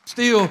that you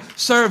still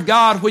serve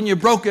God when you're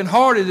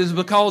brokenhearted is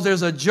because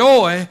there's a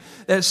joy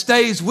that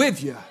stays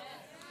with you.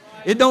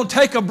 It don't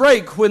take a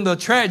break when the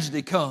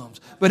tragedy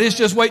comes, but it's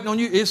just waiting on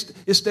you. It's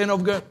standing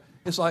over there.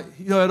 It's like,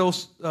 you know that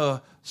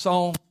old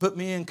song, Put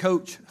Me In,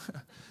 Coach?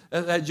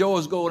 that joy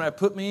is going there,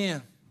 put me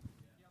in.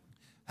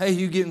 Hey,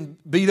 you getting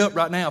beat up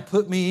right now,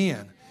 put me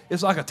in.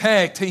 It's like a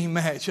tag team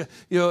match.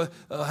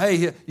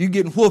 Hey, you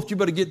getting whooped, you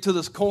better get to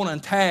this corner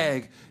and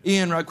tag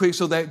in right quick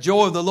so that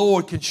joy of the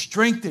Lord can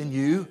strengthen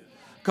you.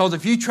 Because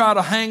if you try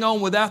to hang on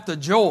without the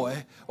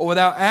joy, or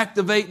without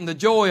activating the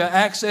joy or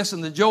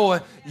accessing the joy,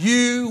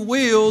 you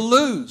will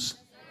lose.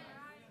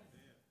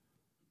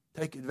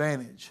 Take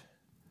advantage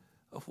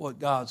of what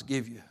God's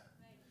give you.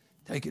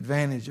 Take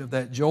advantage of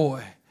that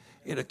joy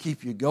It'll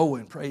keep you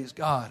going. Praise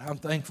God. I'm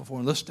thankful for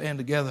Him. Let's stand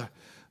together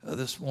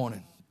this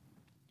morning.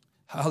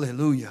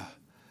 Hallelujah.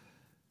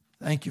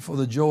 Thank you for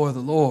the joy of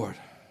the Lord.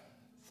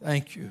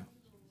 Thank you.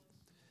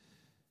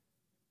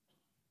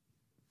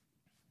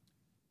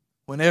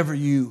 Whenever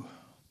you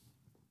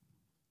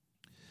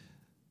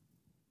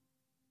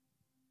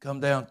come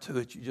down to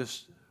it, you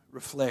just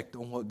reflect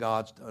on what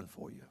God's done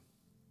for you.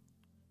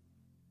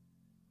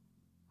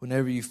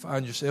 Whenever you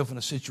find yourself in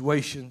a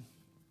situation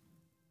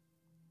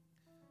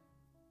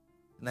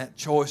and that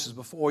choice is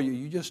before you,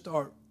 you just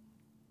start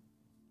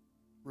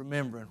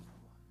remembering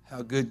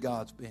how good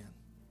God's been.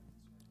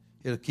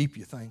 It'll keep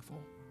you thankful.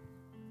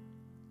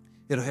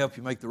 It'll help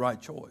you make the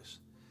right choice.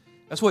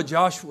 That's what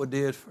Joshua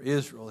did for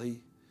Israel.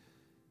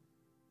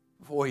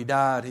 Before he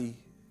died, he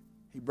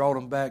brought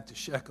them back to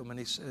Shechem, and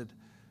he said,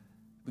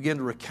 began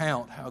to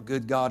recount how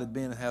good God had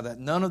been and how that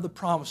none of the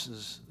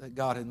promises that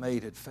God had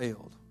made had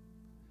failed.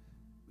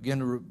 Began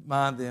to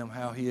remind them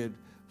how He had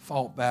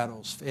fought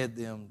battles, fed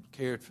them,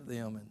 cared for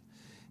them.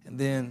 And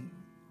then,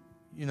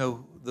 you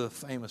know, the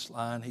famous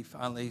line, he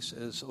finally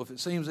says, so if it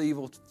seems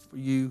evil for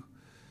you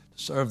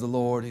to serve the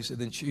Lord, he said,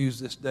 then choose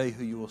this day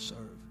who you will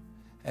serve.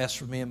 As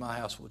for me and my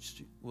house,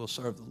 we'll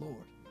serve the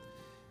Lord.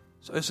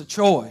 So it's a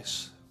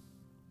choice.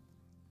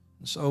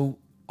 And so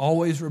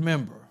always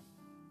remember,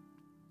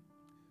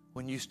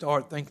 when you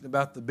start thinking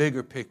about the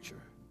bigger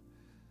picture,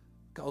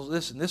 because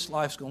listen, this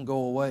life's going to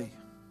go away.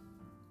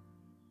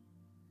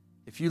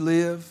 If you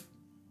live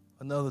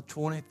another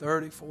 20,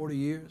 30, 40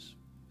 years,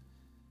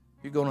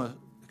 you're going to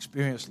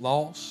experience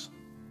loss,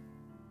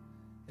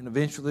 and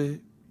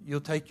eventually you'll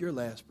take your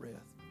last breath.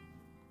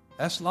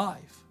 That's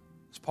life.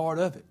 It's part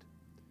of it.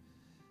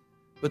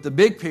 But the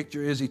big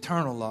picture is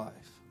eternal life.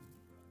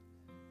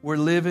 We're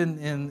living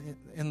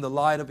in the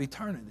light of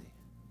eternity.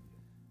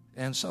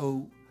 And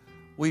so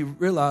we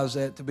realize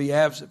that to be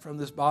absent from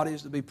this body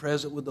is to be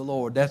present with the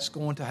Lord. That's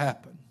going to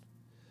happen.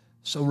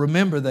 So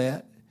remember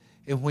that.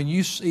 And when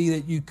you see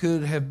that you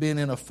could have been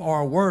in a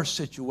far worse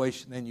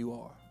situation than you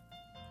are.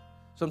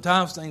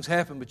 Sometimes things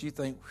happen, but you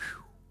think,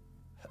 whew,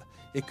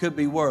 it could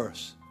be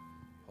worse.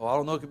 Oh, I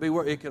don't know, it could be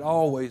worse. It could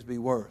always be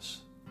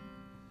worse.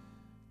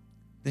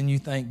 Then you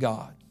thank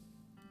God.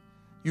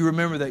 You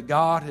remember that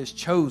God has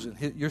chosen.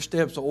 Your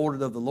steps are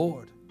ordered of the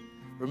Lord.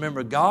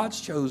 Remember, God's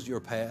chose your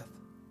path.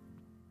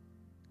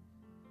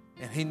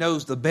 And He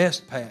knows the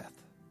best path,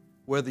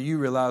 whether you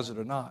realize it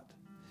or not.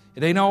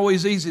 It ain't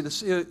always easy to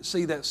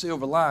see that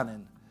silver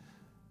lining,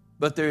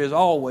 but there is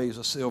always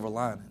a silver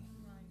lining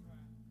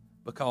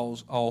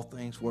because all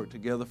things work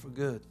together for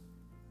good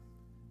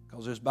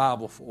because there's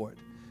Bible for it.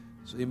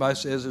 So anybody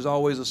says there's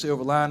always a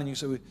silver lining, you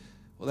say, well,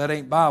 that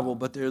ain't Bible,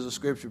 but there's a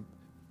scripture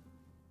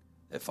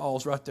that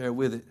falls right there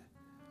with it.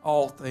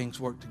 All things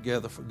work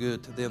together for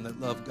good to them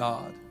that love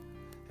God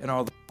and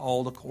are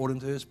called according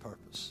to His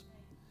purpose.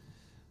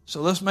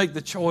 So let's make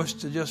the choice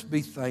to just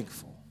be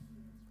thankful.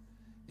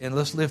 And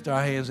let's lift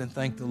our hands and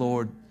thank the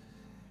Lord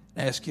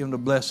and ask Him to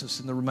bless us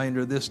in the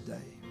remainder of this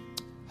day.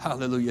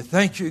 Hallelujah.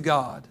 Thank you,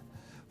 God,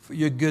 for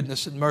your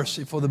goodness and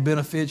mercy, for the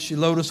benefits you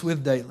load us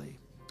with daily.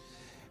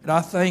 And I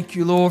thank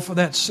you, Lord, for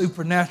that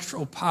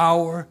supernatural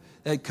power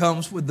that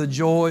comes with the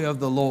joy of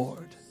the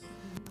Lord.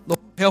 Lord,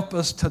 help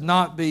us to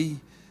not be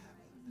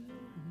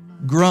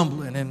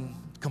grumbling and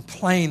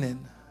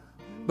complaining,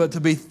 but to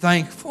be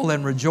thankful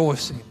and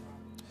rejoicing.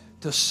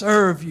 To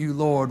serve you,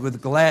 Lord,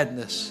 with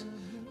gladness.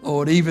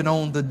 Lord, even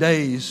on the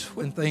days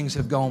when things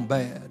have gone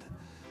bad.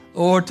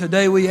 Lord,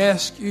 today we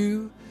ask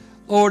you,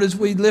 Lord, as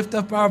we lift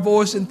up our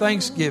voice in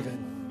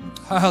thanksgiving,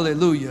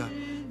 hallelujah,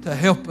 to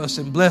help us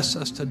and bless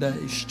us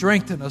today.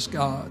 Strengthen us,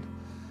 God.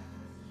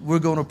 We're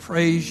going to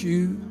praise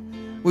you.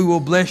 We will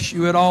bless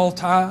you at all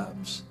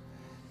times.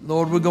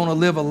 Lord, we're going to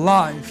live a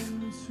life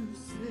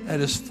that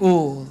is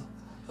full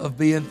of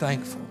being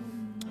thankful.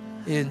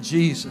 In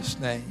Jesus'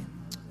 name,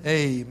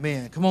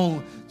 amen. Come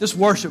on, just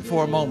worship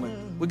for a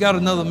moment. We got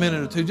another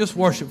minute or two. Just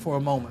worship for a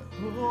moment.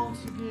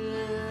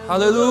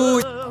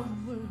 Hallelujah.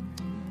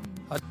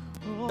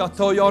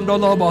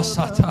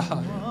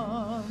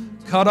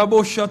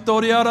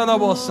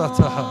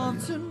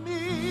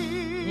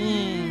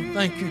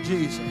 Thank you,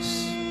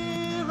 Jesus.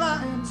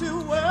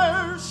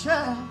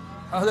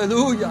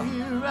 Hallelujah.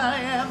 Here I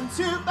am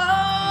to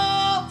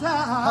bow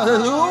down.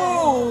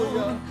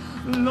 Hallelujah.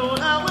 Lord,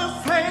 I will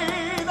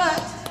say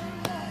that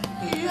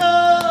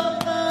you're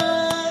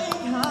my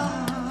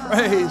God.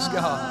 Praise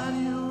God.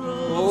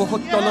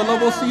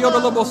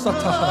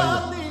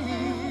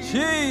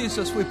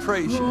 Jesus, we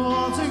praise you.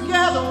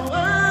 Altogether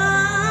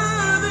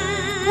worthy.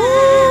 Woo.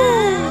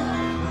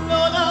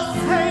 Lord, I'll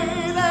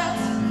say that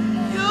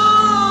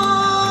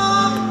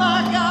you're my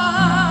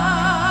God.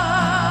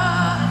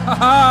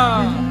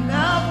 And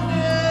I'll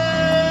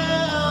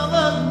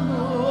never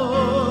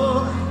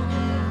know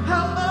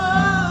how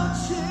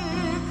much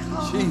it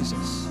costs.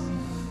 Jesus.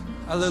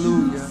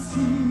 Hallelujah.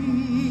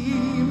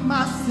 See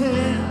my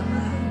sin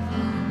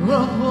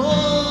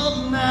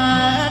upon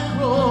that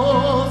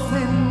cross,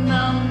 and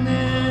I'll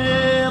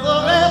never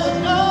ever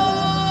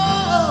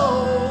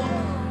know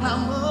how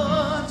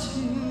much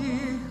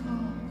it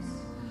costs.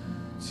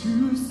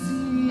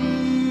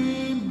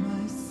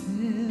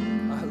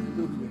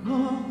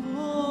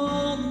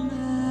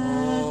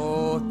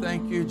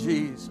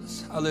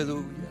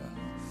 Hallelujah.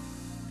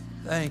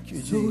 Thank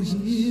you, So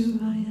Jesus. here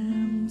I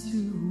am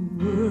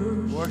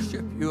to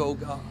Worship you, O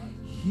God.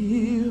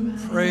 Here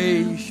I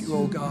Praise am you,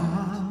 O to God.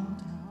 bow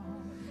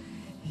down.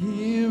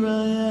 Here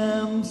I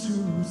am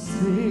to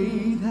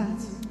say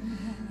that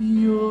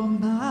you're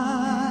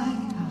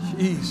my God.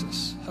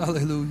 Jesus.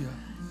 Hallelujah.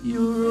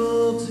 You're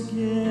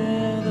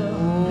altogether.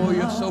 Oh,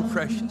 you're so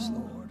precious,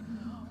 Lord.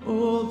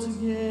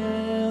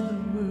 Altogether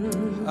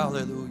worthy.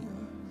 Hallelujah.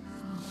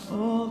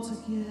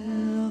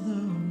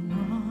 Altogether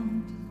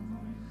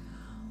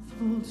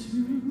wonderful to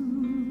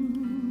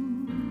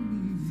me.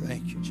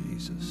 Thank you,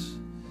 Jesus.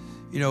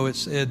 You know, it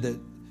said that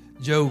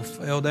Job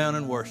fell down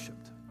and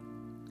worshiped.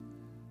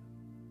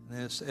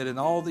 And it said, in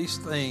all these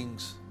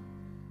things,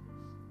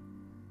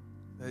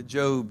 that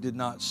Job did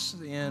not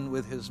sin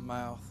with his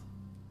mouth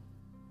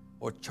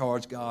or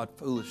charge God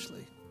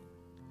foolishly.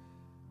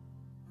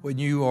 When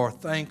you are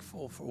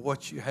thankful for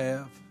what you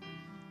have,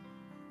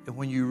 and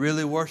when you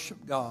really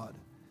worship God,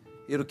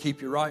 it'll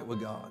keep you right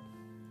with God.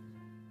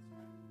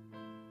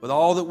 With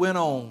all that went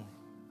on,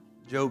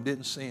 Job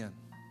didn't sin.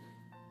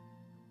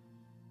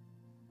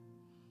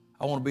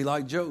 I want to be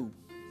like Job.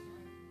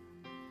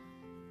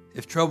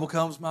 If trouble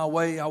comes my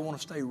way, I want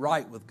to stay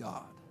right with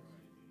God.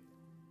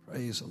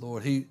 Praise the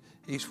Lord.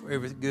 He's where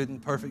every good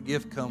and perfect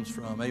gift comes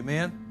from.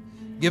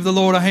 Amen. Give the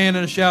Lord a hand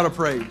and a shout of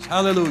praise.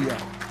 Hallelujah.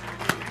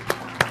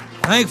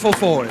 Thankful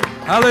for it.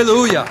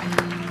 Hallelujah.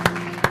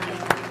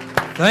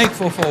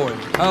 Thankful for it.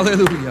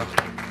 Hallelujah.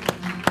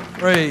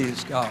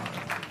 Praise God.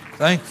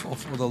 Thankful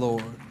for the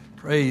Lord.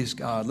 Praise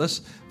God. Let's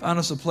find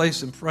us a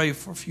place and pray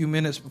for a few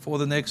minutes before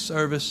the next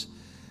service.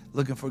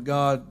 Looking for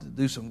God to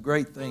do some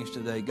great things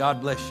today.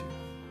 God bless you.